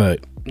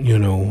 But, you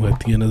know, at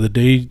the end of the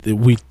day,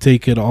 we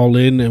take it all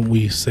in and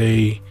we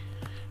say,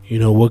 you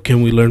know, what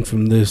can we learn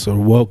from this, or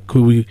what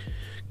could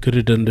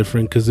have done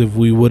different? Because if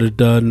we would have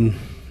done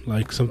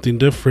like something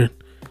different,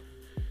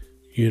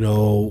 you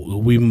know,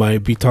 we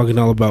might be talking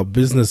all about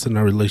business and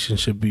our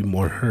relationship be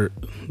more hurt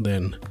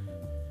than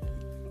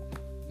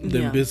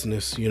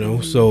business, you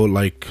know. So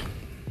like,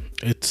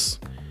 it's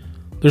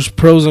there's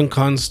pros and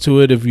cons to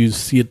it if you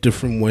see it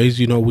different ways.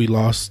 You know, we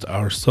lost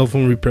our cell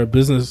phone repair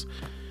business,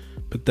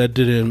 but that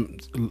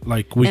didn't,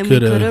 like, we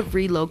could have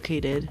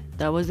relocated.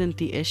 That wasn't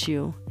the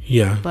issue.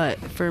 Yeah. But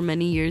for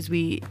many years,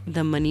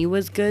 the money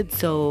was good,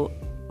 so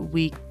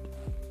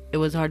it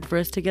was hard for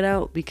us to get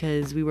out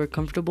because we were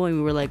comfortable, and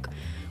we were like,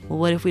 well,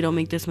 what if we don't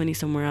make this money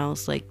somewhere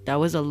else? Like, that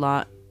was a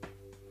lot.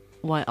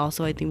 Why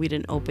also I think we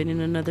didn't open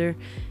in another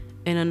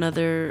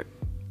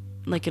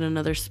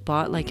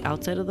spot, like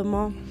outside of the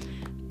mall.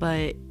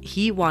 But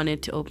he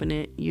wanted to open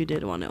it. You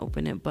did want to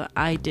open it, but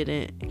I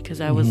didn't, because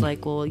I was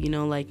like, well, you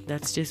know, like,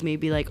 that's just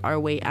maybe like our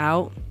way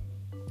out.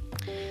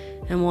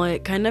 And well,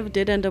 it kind of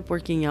did end up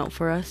working out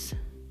for us.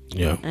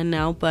 Yeah. And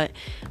now, but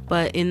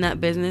in that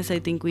business, I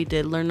think we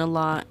did learn a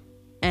lot,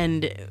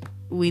 and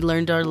we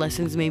learned our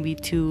lessons maybe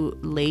too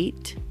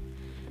late.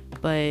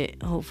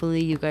 But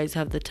hopefully you guys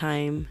have the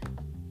time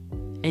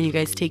and you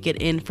guys take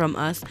it in from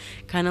us.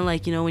 Kind of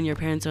like, you know, when your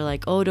parents are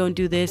like, oh, don't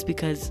do this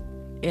because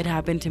it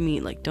happened to me.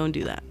 Like, don't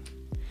do that.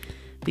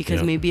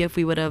 Because maybe if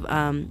we would have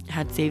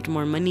had saved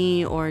more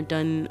money or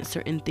done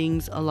certain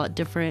things a lot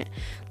different,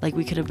 like,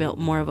 we could have built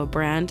more of a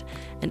brand.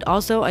 And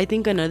also, I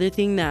think another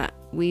thing that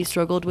we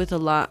struggled with a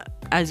lot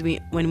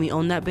when we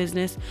owned that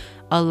business,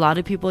 a lot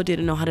of people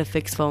didn't know how to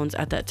fix phones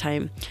at that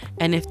time.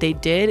 And if they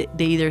did,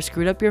 they either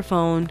screwed up your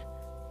phone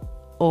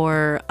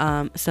or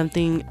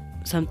something.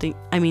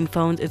 I mean,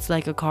 phones, it's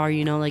like a car,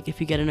 you know, like if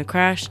you get in a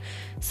crash,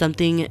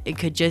 it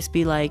could just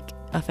be like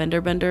a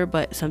fender bender,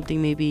 but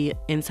something maybe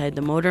inside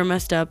the motor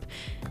messed up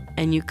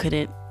and you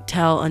couldn't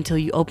tell until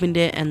you opened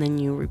it, and then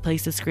you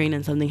replaced the screen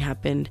and something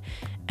happened,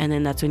 and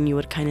then that's when you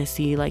would kind of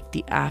see like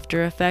the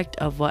after effect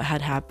of what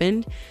had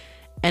happened.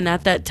 And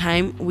at that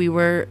time, we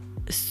were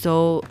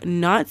so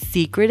not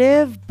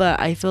secretive, but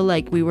I feel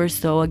like we were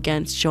so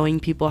against showing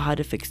people how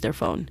to fix their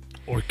phone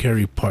or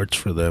carry parts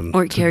for them,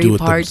 or to carry do it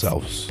parts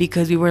themselves,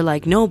 because we were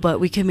like, no, but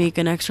we can make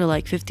an extra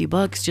like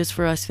 $50 just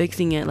for us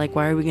fixing it. Like,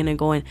 why are we gonna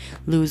go and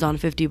lose on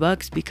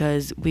 $50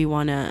 because we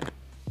wanna,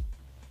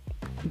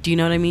 do you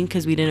know what I mean?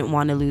 Because we didn't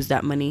want to lose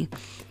that money,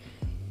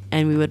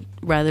 and we would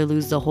rather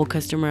lose the whole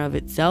customer of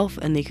itself,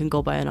 and they can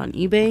go buy it on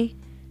eBay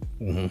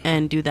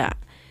and do that.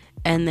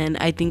 And then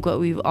I think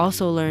what we've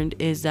also learned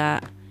is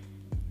that,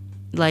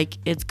 like,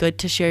 it's good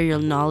to share your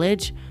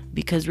knowledge,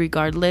 because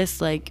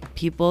regardless, like,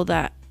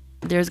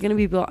 there's going to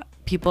be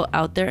people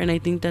out there, and I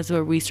think that's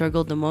where we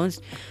struggled the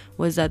most,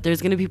 was that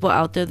there's going to be people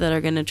out there that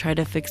are going to try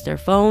to fix their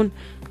phone.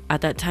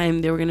 At that time,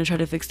 they were going to try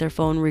to fix their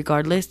phone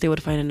regardless. They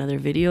would find another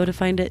video to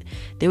find it.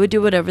 They would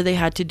do whatever they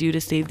had to do to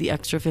save the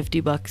extra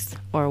 $50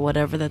 or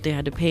whatever that they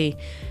had to pay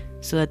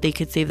so that they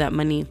could save that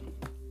money.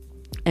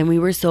 And we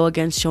were so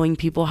against showing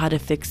people how to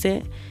fix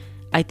it.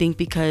 I think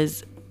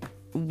because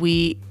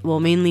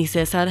mainly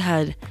Cesar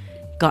had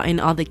gotten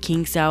all the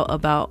kinks out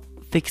about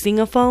fixing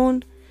a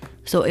phone.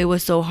 So it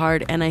was so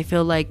hard, and I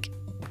feel like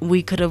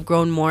we could have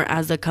grown more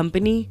as a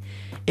company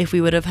if we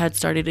would have had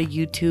started a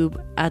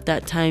YouTube at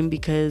that time,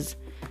 because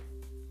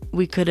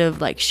we could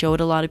have like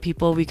showed a lot of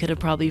people. We could have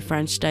probably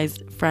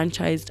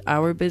franchised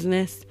our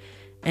business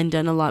and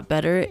done a lot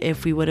better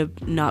if we would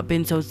have not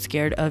been so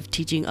scared of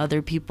teaching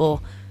other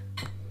people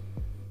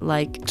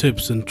like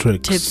tips and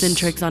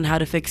tricks on how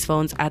to fix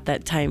phones at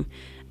that time.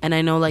 And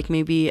I know, like,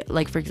 maybe,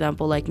 like, for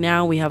example, like,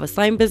 now we have a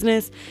slime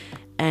business,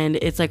 and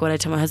it's like what I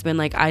tell my husband,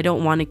 like, I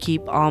don't want to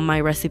keep all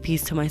my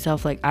recipes to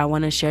myself. Like, I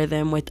want to share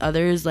them with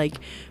others, like,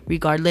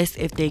 regardless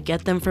if they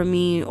get them from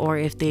me or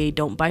if they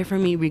don't buy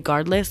from me,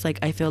 regardless. Like,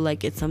 I feel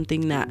like it's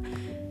something that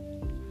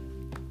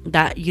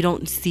you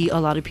don't see a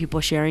lot of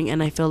people sharing,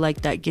 and I feel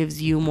like that gives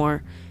you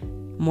more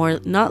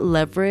not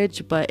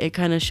leverage, but it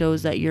kind of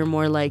shows that you're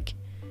more like,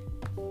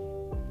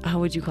 how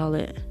would you call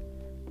it?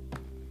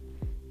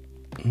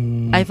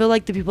 I feel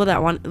like the people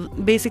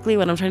that basically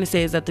what I'm trying to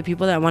say is that the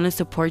people that want to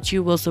support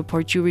you will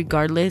support you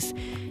regardless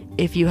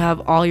if you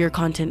have all your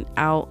content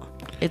out.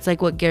 It's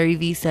like what Gary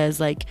Vee says,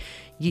 like,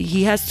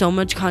 he has so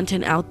much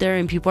content out there,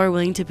 and people are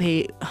willing to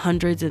pay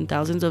hundreds and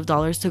thousands of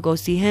dollars to go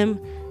see him.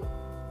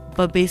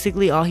 But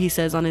basically all he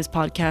says on his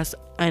podcast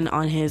and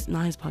on his,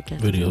 not his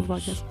podcast,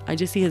 videos. I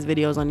just see his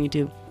videos on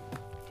YouTube.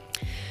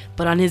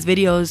 But on his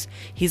videos,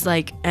 he's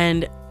like,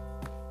 and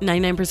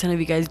 99% of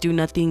you guys do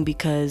nothing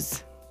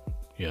because...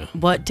 Yeah.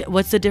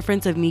 What's the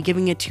difference of me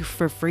giving it to you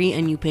for free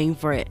and you paying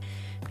for it?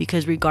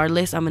 Because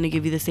regardless, I'm going to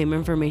give you the same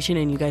information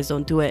and you guys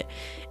don't do it.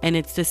 And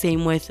it's the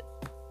same with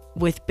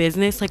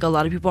business. Like, a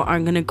lot of people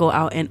aren't going to go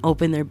out and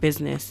open their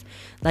business.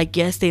 Like,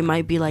 yes, they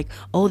might be like,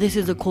 oh, this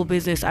is a cool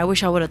business, I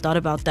wish I would have thought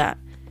about that.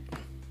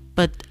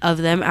 But of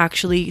them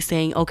actually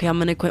saying, okay, I'm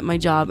going to quit my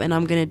job and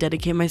I'm going to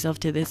dedicate myself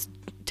to this,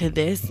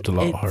 it's a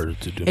lot harder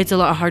to do. It's a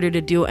lot harder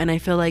to do. And I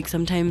feel like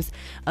sometimes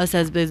us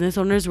as business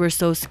owners, we're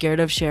so scared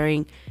of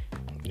sharing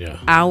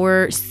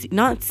our,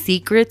 not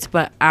secrets,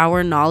 but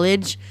our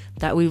knowledge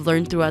that we've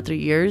learned throughout the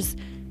years,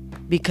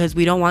 because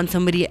we don't want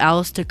somebody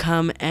else to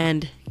come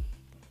and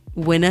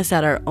win us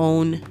at our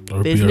own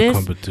or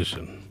business, be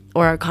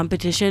our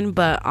competition.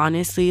 But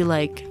honestly,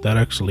 like, that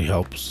actually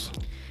helps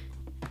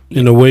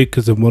in a way,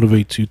 because it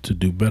motivates you to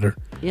do better.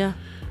 Yeah.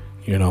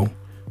 You know,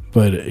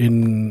 But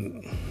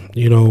in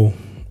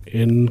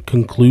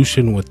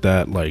conclusion with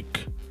that,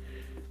 like,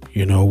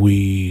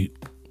 we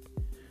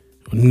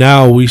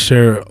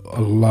share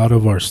a lot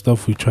of our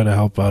stuff. We try to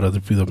help out other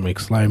people that make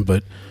slime.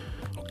 But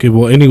okay,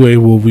 well, anyway,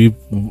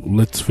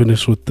 let's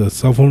finish with the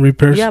cell phone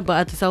repairs. Yeah, but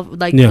at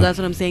the that's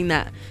what I'm saying,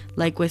 that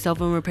like with cell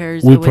phone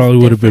repairs, we probably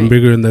would have been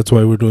bigger, and that's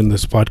why we're doing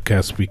this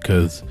podcast,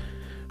 because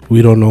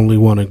we don't only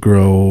want to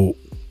grow,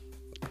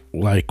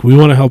 like, we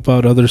want to help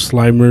out other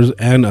slimers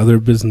and other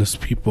business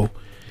people.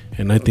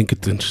 And I think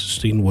it's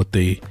interesting what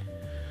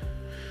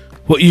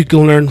you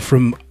can learn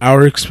from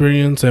our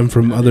experience and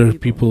from other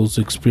people's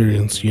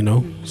experience,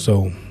 Mm-hmm.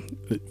 So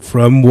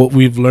from what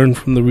we've learned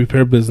from the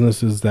repair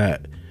business is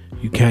that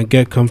you can't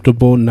get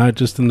comfortable, not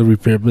just in the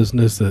repair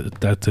business,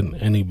 that's in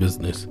any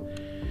business.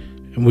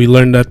 And we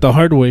learned that the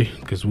hard way,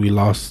 because we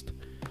lost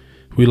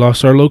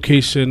our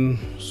location.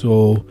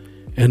 So,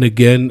 and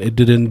again, it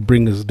didn't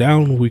bring us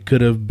down. We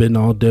could have been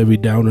all Debbie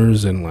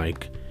Downers and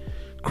like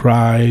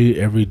cry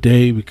every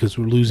day because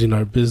we're losing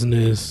our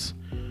business,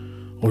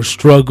 or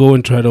struggle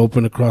and try to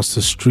open across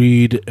the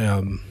street.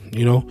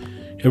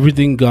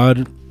 Everything,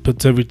 God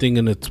puts everything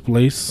in its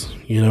place.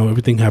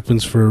 Everything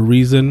happens for a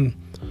reason.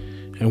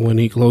 And when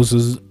he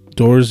closes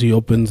doors, he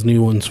opens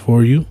new ones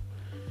for you.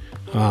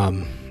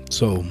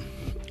 So,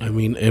 I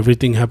mean,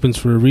 everything happens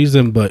for a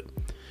reason. But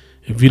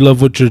if you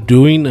love what you're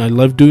doing, I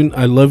love doing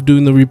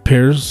the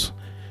repairs.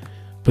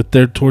 But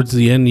there towards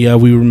the end, yeah,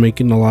 we were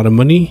making a lot of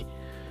money.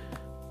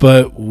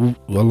 But a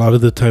lot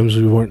of the times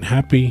we weren't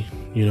happy,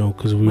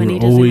 because we were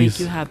always...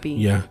 make you happy.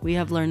 Yeah. We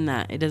have learned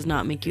that. It does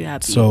not make you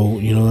happy. So,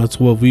 that's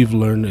what we've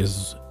learned,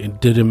 is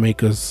it didn't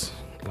make us,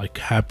 like,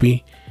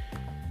 happy.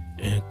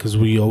 And because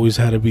we always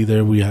had to be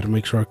there. We had to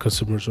make sure our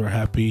customers were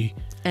happy.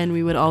 And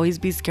we would always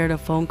be scared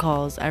of phone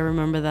calls. I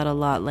remember that a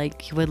lot.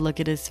 Like, he would look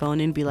at his phone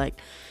and be like,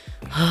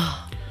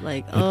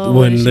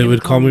 when they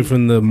would call me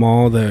from the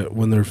mall, that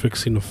when they're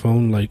fixing the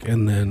phone, like,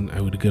 and then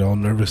I would get all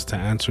nervous to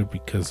answer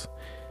because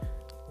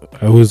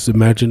I was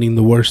imagining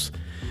the worst.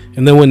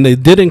 And then when they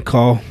didn't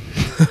call,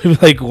 I'm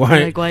like,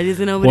 why? Like, why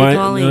isn't nobody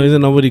calling? Why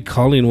isn't nobody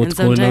calling? What's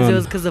going on? And sometimes it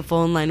was because the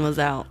phone line was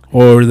out,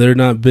 or they're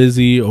not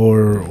busy,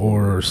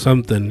 or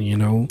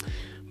something,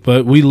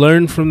 But we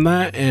learned from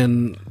that,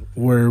 and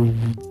where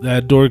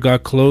that door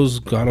got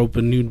closed, God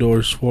opened new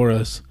doors for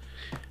us.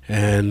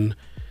 And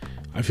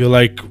I feel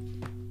like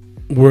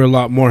we're a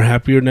lot more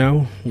happier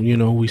now.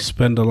 We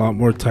spend a lot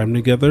more time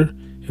together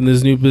in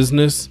this new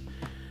business.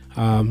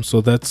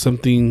 So that's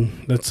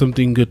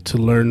something good to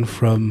learn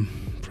from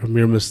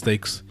your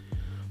mistakes.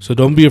 So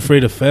don't be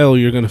afraid to fail.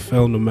 You're going to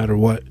fail no matter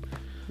what.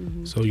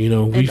 Mm-hmm. So,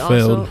 we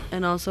failed.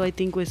 And also, I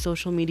think with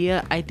social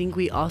media, I think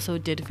we also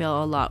did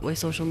fail a lot with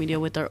social media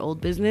with our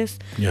old business.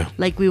 Yeah.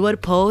 Like, we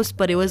would post,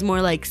 but it was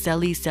more like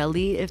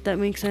selly, if that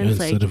makes sense.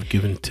 Instead of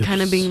giving tips.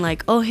 Kind of being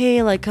like, oh,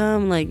 hey, like,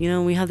 come, like,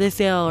 we have this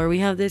sale, or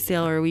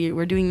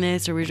we're doing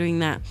this, or we're doing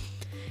that.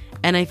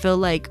 And I feel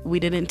like we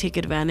didn't take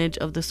advantage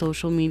of the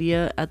social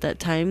media at that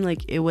time.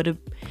 Like, it would have...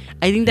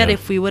 I think that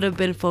if we would have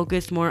been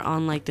focused more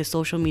on, like, the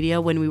social media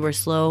when we were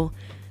slow...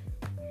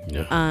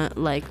 Yeah.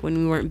 Like, when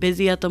we weren't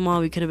busy at the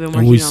mall, we could have been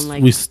working on,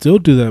 like... We still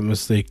do that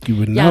mistake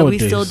even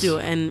nowadays. Yeah, we still do.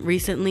 And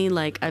recently,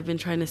 like, I've been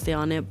trying to stay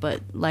on it, but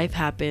life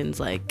happens,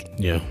 like...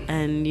 Yeah.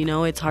 And,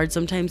 it's hard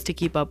sometimes to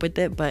keep up with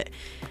it, but...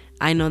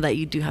 I know that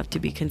you do have to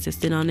be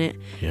consistent on it.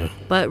 Yeah.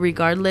 But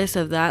regardless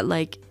of that,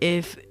 like,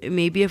 if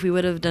we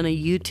would have done a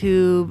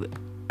YouTube,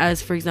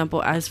 as for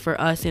example, as for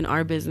us in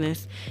our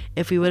business,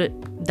 if we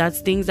would,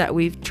 that's things that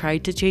we've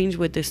tried to change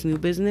with this new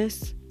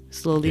business,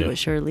 slowly but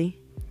surely.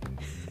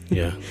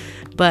 Yeah.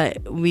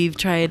 But we've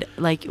tried,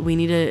 like,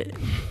 I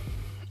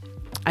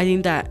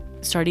think that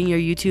starting your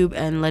YouTube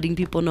and letting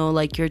people know,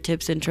 like, your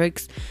tips and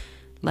tricks,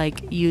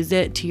 like, use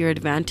it to your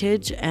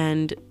advantage.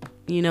 And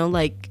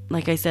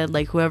like I said,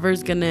 like,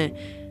 there's gonna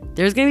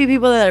be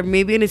people that are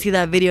maybe gonna see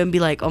that video and be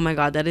like, oh my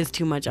god, that is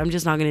too much, I'm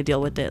just not gonna deal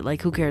with it.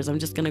 Like, who cares, I'm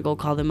just gonna go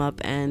call them up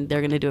and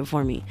they're gonna do it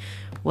for me,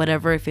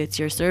 whatever, if it's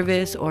your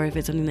service or if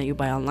it's something that you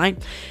buy online.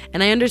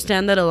 And I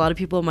understand that a lot of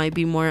people might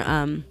be more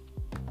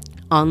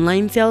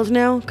online sales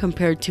now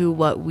compared to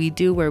what we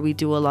do, where we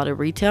do a lot of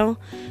retail.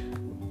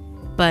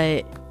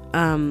 But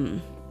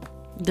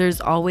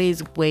there's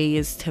always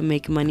ways to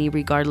make money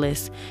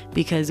regardless,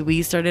 because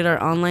we started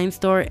our online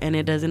store and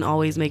it doesn't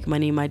always make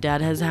money. My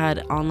dad has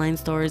had online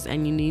stores,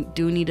 and you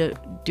need to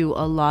do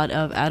a lot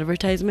of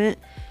advertisement,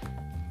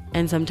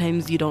 and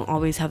sometimes you don't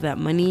always have that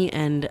money.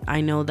 And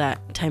I know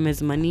that time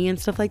is money and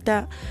stuff like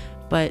that,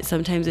 but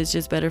sometimes it's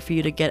just better for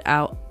you to get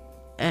out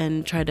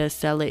and try to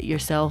sell it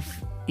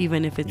yourself,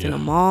 even if it's in a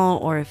mall,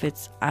 or if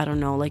it's, I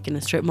don't know, like in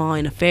a strip mall,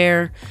 in a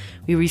fair.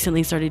 We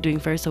recently started doing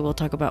fairs, so we'll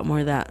talk about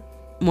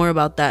more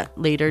about that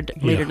later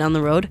down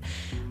the road.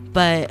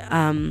 But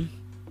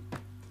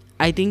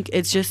I think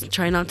it's just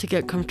try not to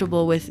get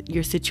comfortable with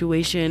your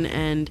situation.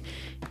 And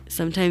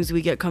sometimes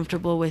we get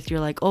comfortable with, you're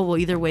like, oh, well,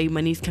 either way,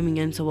 money's coming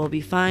in, so we'll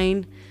be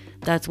fine.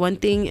 That's one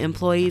thing.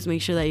 Employees,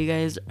 make sure that you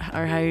guys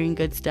are hiring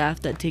good staff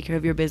that take care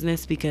of your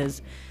business,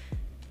 because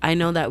I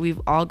know that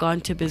we've all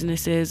gone to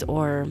businesses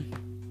or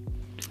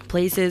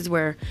places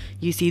where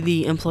you see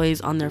the employees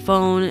on their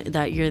phone,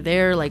 that you're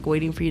there like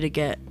waiting for you to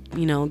get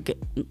you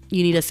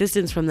need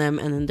assistance from them,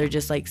 and then they're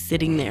just like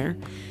sitting there.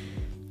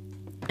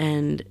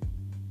 And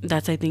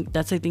that's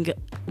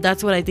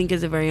what I think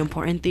is a very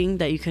important thing,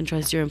 that you can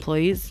trust your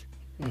employees.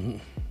 Mm-hmm.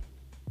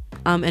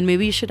 And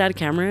maybe you should add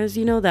cameras,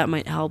 that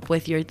might help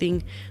with your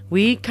thing.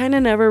 We kind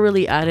of never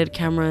really added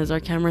cameras. Our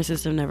camera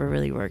system never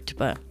really worked,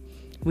 but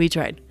we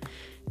tried.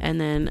 And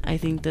then I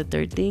think the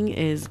third thing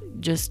is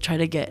just try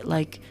to get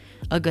like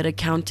a good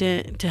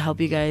accountant to help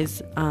you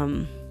guys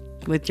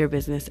with your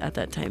business at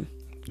that time.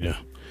 Yeah.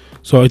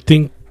 So I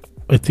think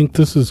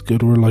this is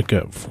good. We're like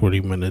at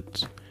 40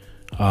 minutes.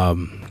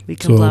 We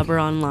can blabber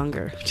on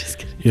longer. Just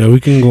kidding. Yeah, we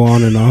can go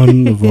on and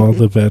on of all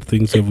the bad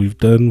things that we've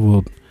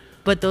done.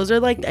 But those are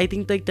like, I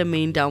think, like the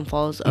main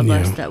downfalls of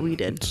us that we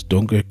did. Just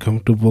don't get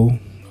comfortable.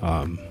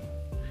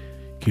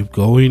 Keep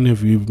going.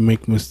 If you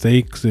make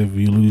mistakes, if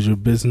you lose your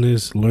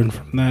business, learn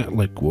from that,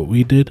 like what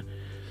we did.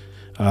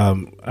 I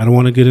don't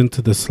want to get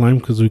into the slime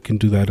because we can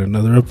do that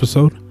another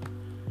episode.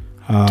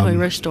 Toy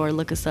Rush Store,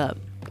 look us up.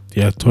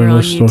 Yeah, Toy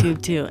Rush Store. We're on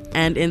YouTube too,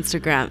 and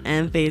Instagram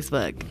and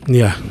Facebook.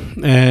 Yeah,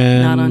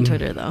 and not on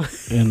Twitter though.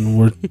 And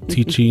we're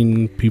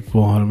teaching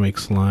people how to make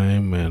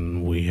slime,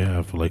 and we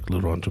have like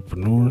little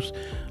entrepreneurs.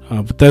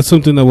 But that's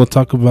something that we'll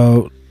talk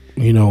about,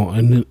 in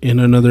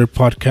another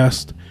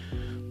podcast.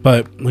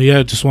 But yeah,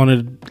 I just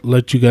wanted to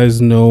let you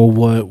guys know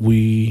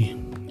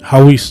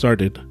how we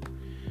started.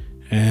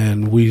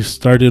 And we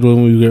started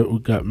when we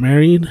got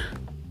married.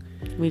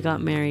 We got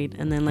married,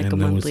 and then a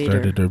month later, we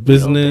started our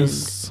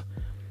business.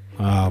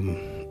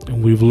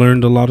 And we've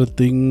learned a lot of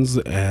things,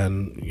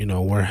 and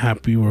we're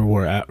happy where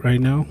we're at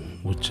right now,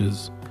 which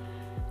is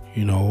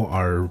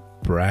our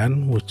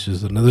brand, which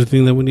is another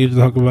thing that we need to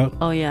talk about.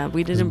 Oh yeah,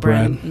 we didn't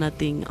brand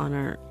nothing on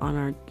our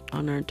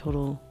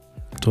total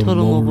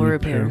mobile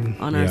repair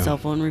on our cell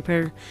phone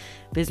repair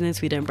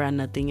business. We didn't brand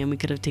nothing, and we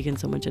could have taken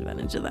so much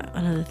advantage of that.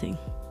 Another thing.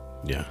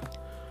 Yeah.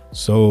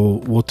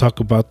 So we'll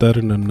talk about that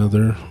in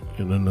another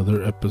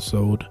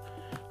episode.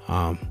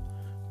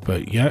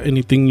 But yeah,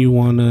 anything you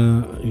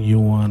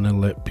wanna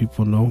let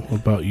people know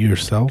about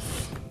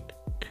yourself?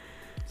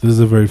 This is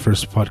the very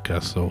first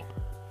podcast, so.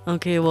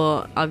 Okay,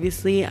 well,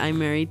 obviously I'm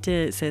married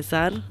to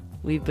Cesar.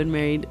 We've been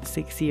married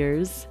 6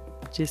 years,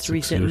 just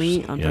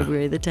recently on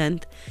February the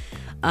 10th.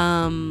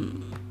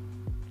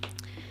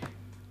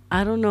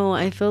 I don't know.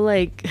 I feel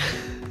like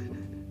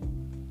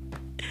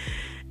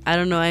I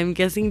don't know. I'm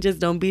guessing just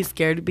don't be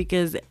scared,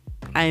 because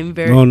I'm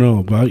very. No,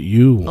 about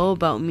you. Oh,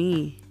 about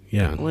me.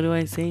 Yeah. What do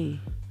I say?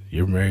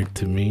 You're married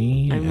to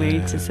me. I'm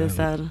married to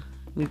Cesar.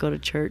 We go to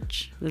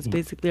church. That's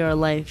basically our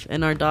life,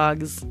 and our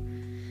dogs,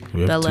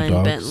 Bella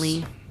and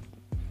Bentley.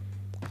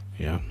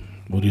 Yeah.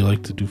 What do you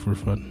like to do for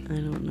fun? I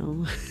don't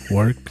know.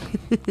 Work?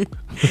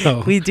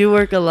 No. We do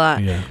work a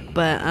lot. Yeah.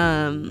 But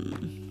I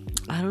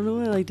don't know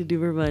what I like to do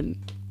for fun.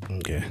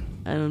 Okay.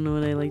 I don't know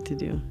what I like to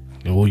do.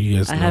 Well, you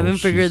guys know. I haven't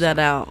figured that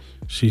out.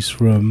 She's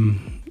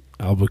from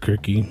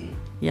Albuquerque.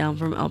 Yeah, I'm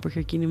from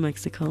Albuquerque, New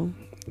Mexico.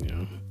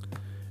 Yeah.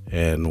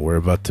 And we're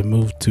about to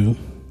move to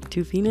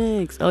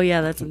Phoenix. Oh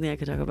yeah, that's something I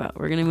could talk about.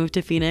 We're gonna move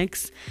to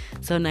Phoenix,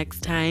 so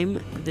next time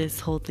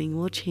this whole thing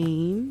will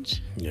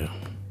change. Yeah.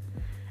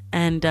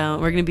 And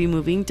we're gonna be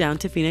moving down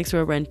to Phoenix.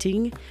 We're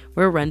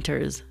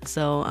renters,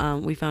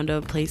 so we found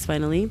a place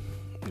finally.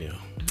 Yeah.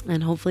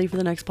 And hopefully for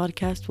the next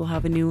podcast we'll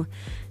have a new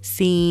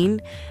scene,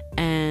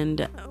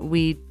 and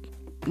we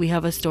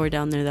have a store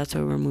down there. That's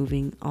where we're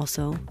moving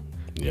also.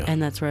 Yeah.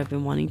 And that's where I've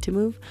been wanting to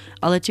move.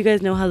 I'll let you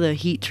guys know how the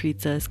heat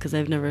treats us, because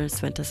I've never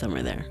spent a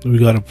summer there. We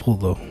got a pool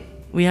though.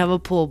 We have a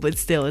pool, but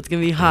still, it's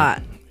going to be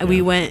hot. Yeah.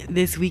 We went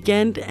this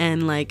weekend,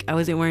 and I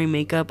wasn't wearing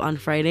makeup on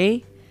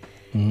Friday.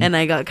 Mm-hmm. And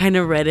I got kind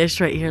of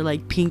reddish right here,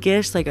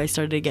 pinkish. I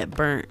started to get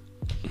burnt.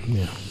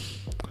 Yeah.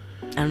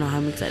 I don't know how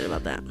I'm excited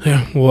about that.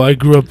 Yeah. Well, I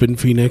grew up in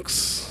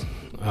Phoenix.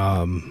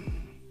 But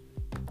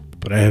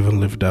I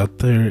haven't lived out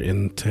there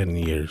in 10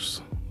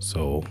 years.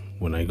 So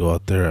when I go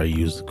out there, I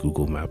use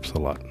Google Maps a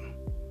lot.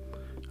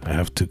 I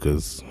have to,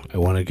 because I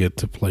want to get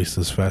to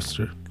places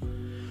faster.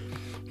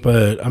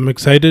 But I'm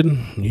excited,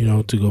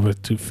 to go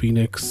back to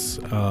Phoenix.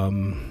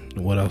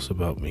 What else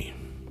about me?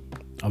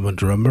 I'm a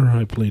drummer.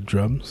 I play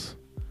drums.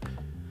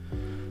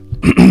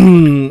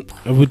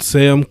 I would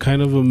say I'm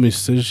kind of a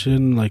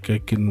musician. I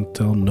can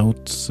tell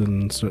notes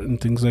and certain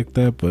things like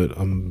that, but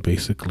I'm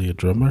basically a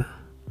drummer.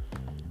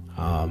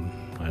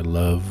 I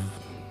love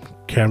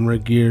camera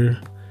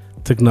gear,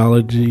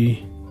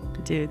 technology.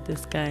 Dude,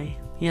 this guy,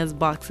 he has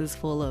boxes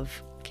full of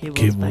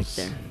cables back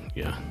there.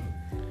 Yeah.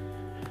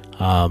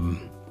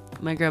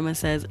 My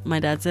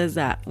dad says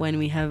that when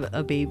we have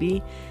a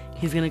baby,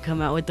 he's gonna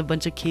come out with a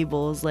bunch of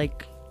cables,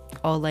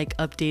 all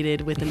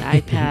updated with an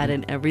iPad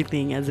and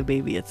everything as a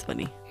baby. It's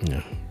funny.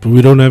 Yeah, but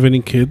we don't have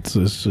any kids.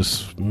 It's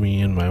just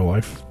me and my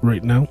wife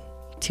right now.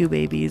 2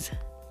 babies,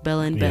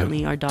 Bella and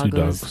Bentley, our doggos. 2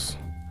 dogs.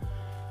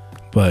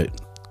 But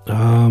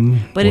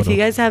if you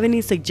guys have any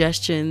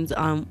suggestions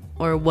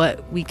or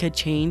what we could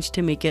change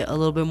to make it a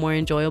little bit more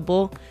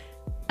enjoyable,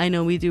 I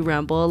know we do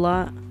ramble a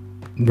lot.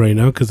 right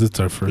now because it's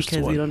our first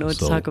because one. We don't know what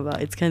to talk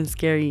about. It's kind of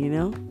scary, you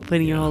know,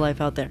 putting your whole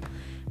life out there.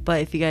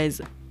 But if you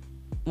guys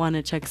want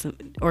to check some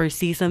or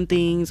see some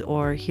things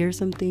or hear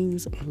some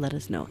things, let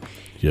us know.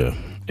 Yeah.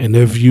 And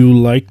if you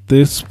like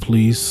this,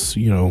 please,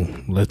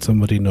 let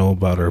somebody know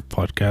about our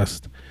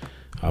podcast.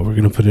 We're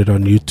going to put it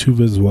on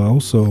YouTube as well.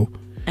 So,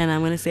 and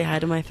I'm going to say hi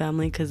to my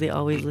family because they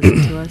always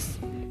listen to us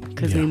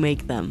because we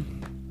make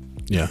them.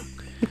 Yeah.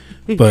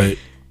 But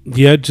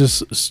yeah,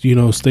 just,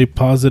 stay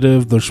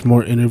positive. There's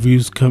more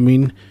interviews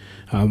coming.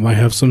 I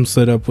have some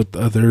set up with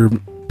other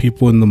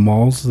people in the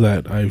malls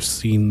that I've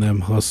seen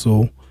them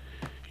hustle,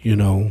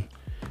 and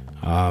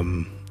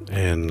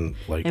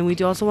we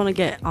do also want to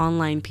get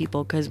online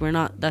people because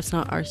that's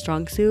not our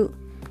strong suit.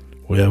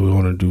 Well, yeah, we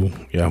want to do,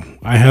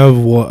 I have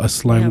a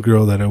slime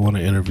girl that I want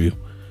to interview.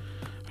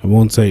 I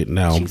won't say it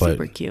now, she's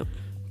super cute.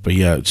 But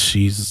yeah,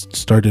 she's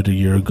started a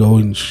year ago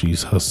and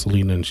she's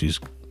hustling and she's,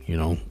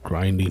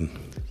 grinding,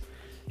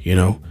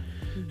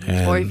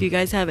 And or if you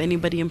guys have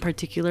anybody in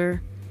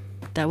particular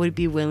that would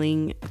be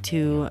willing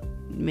to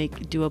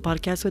do a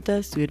podcast with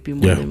us, we would be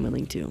more than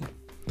willing to.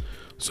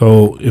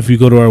 So if you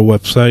go to our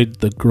website,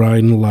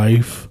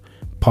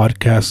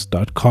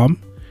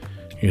 thegrindlifepodcast.com,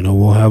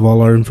 we'll have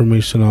all our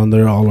information on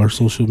there, all our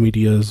social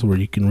medias where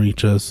you can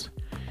reach us,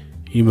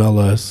 email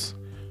us,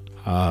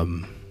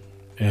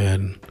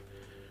 and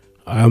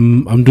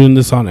I'm doing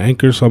this on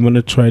Anchor, so I'm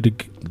gonna try to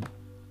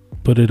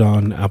put it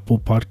on Apple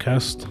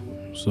Podcast.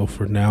 So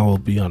for now, it'll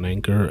be on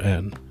Anchor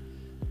and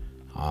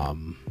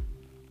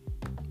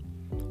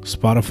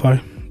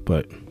Spotify,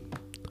 but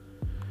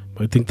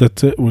I think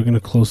that's it. We're gonna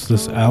close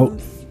this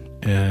out,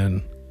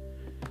 and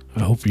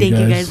I hope thank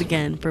you guys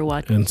again for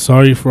watching. And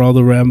sorry for all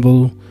the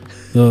rambling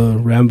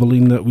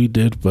that we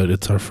did, but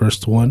it's our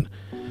first one,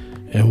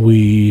 and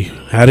we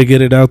had to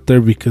get it out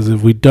there because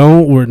if we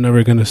don't, we're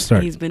never gonna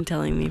start. He's been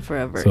telling me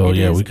forever. So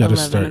we gotta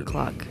start. 11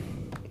 o'clock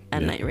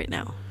at night right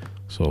now.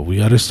 So we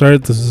gotta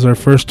start. This is our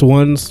first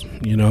ones.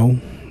 We're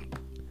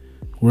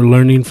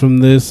learning from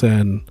this,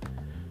 and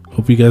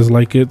hope you guys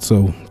like it.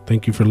 So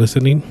thank you for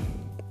listening.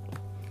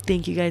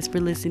 Thank you guys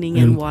for listening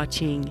and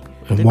watching.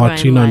 And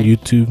watching on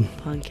YouTube.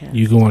 Podcast.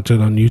 You can watch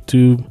it on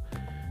YouTube.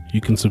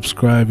 You can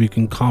subscribe. You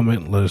can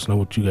comment. Let us know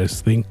what you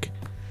guys think.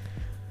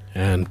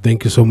 And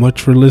thank you so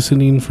much for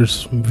listening, for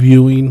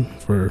viewing,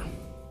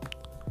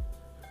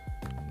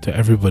 to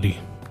everybody.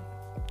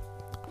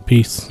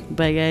 Peace.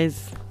 Bye,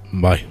 guys.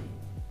 Bye.